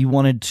apps that you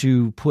wanted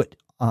to put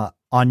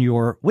on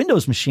your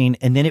Windows machine,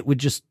 and then it would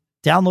just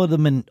download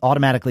them and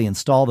automatically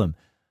install them.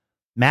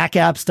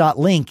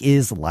 Macapps.link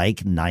is like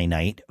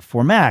Ninite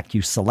for Mac.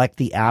 You select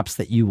the apps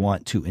that you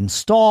want to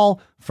install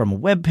from a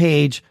web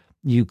page,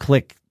 you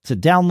click to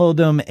download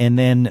them, and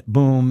then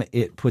boom,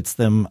 it puts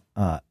them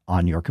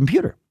on your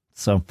computer.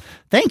 So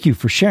thank you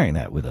for sharing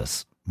that with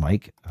us,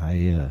 Mike.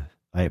 I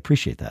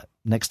appreciate that.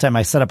 Next time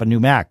I set up a new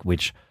Mac,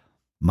 which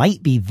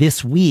might be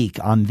this week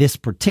on this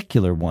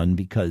particular one,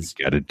 because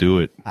got to do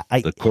it.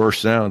 The core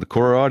sound, the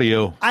core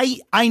audio.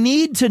 I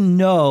need to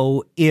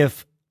know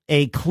if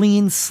a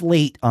clean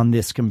slate on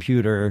this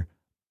computer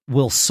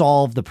will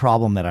solve the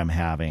problem that I'm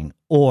having,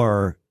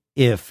 or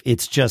if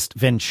it's just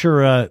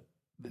Ventura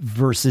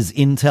versus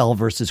Intel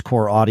versus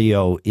Core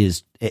Audio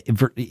is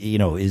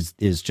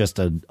just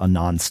a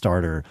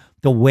non-starter.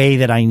 The way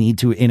that I need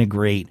to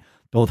integrate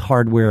both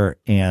hardware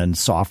and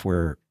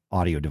software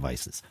audio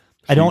devices.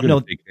 So I don't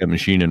know. Take that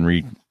machine and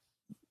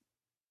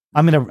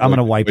I'm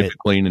gonna wipe it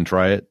clean and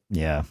try it.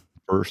 Yeah.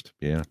 First.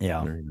 Yeah.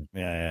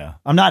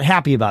 I'm not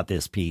happy about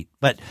this, Pete,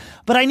 but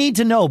I need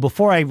to know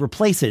before I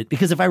replace it,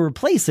 because if I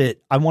replace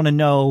it, I want to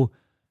know,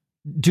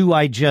 do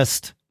I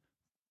just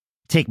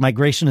take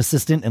Migration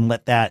Assistant and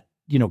let that,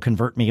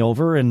 convert me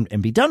over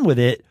and be done with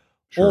it?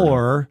 Sure.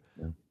 Or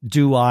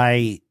do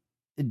I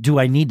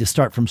need to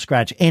start from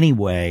scratch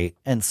anyway?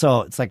 And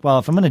so it's like, well,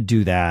 if I'm going to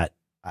do that,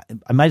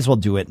 I might as well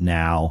do it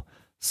now.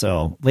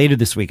 So later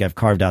this week, I've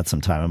carved out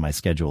some time on my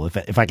schedule.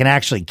 If I can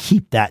actually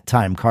keep that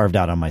time carved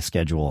out on my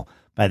schedule,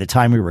 by the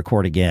time we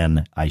record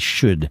again, I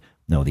should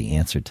know the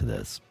answer to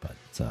this. But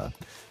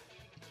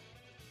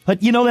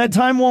that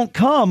time won't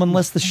come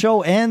unless the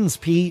show ends,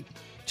 Pete.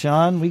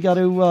 John, we got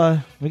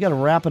to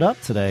wrap it up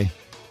today.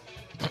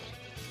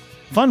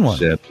 Fun one.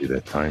 Sadly,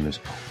 that time is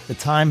come. The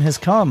time has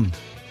come,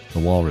 the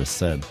walrus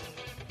said.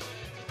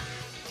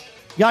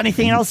 Got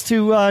anything else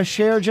to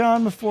share,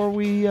 John, before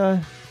we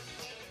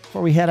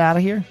head out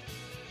of here?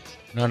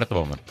 Not at the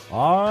moment.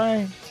 All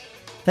right.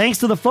 Thanks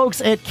to the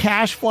folks at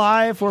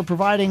CacheFly for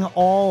providing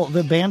all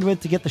the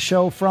bandwidth to get the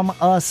show from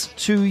us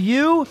to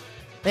you.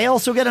 They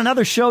also get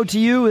another show to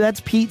you.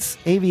 That's Pete's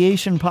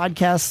Aviation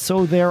Podcast,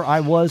 So There I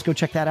Was. Go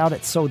check that out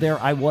at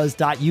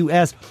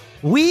sothereiwas.us.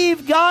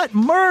 We've got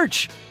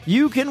merch.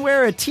 You can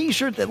wear a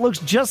t-shirt that looks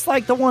just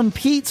like the one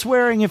Pete's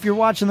wearing if you're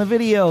watching the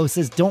video. It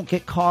says, "Don't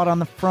get caught" on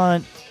the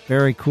front.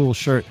 Very cool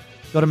shirt.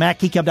 Go to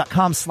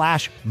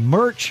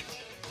macgeekgab.com/merch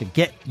to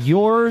get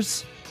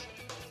yours.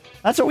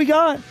 That's what we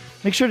got.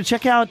 Make sure to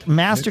check out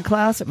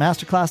Masterclass at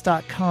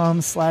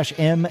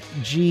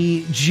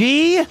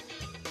masterclass.com/MGG.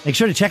 Make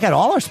sure to check out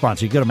all our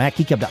sponsors. You go to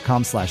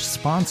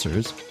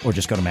macgeekgab.com/sponsors, or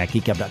just go to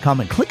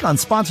macgeekgab.com and click on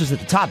sponsors at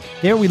the top.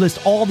 There we list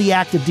all the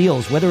active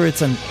deals, whether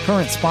it's a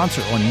current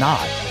sponsor or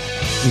not.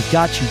 We've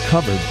got you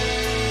covered.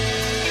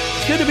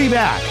 It's good to be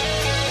back.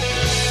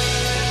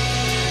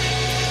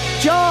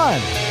 John,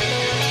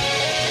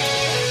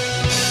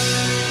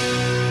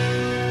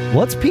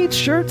 what's Pete's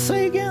shirt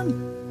say again?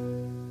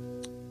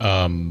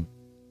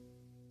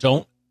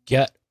 Don't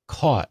get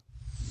caught.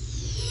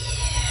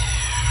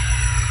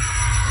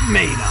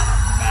 Made on a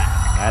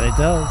Mac. That it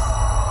does.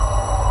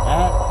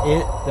 That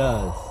it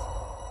does.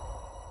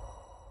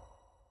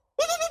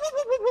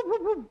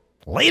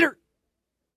 Later.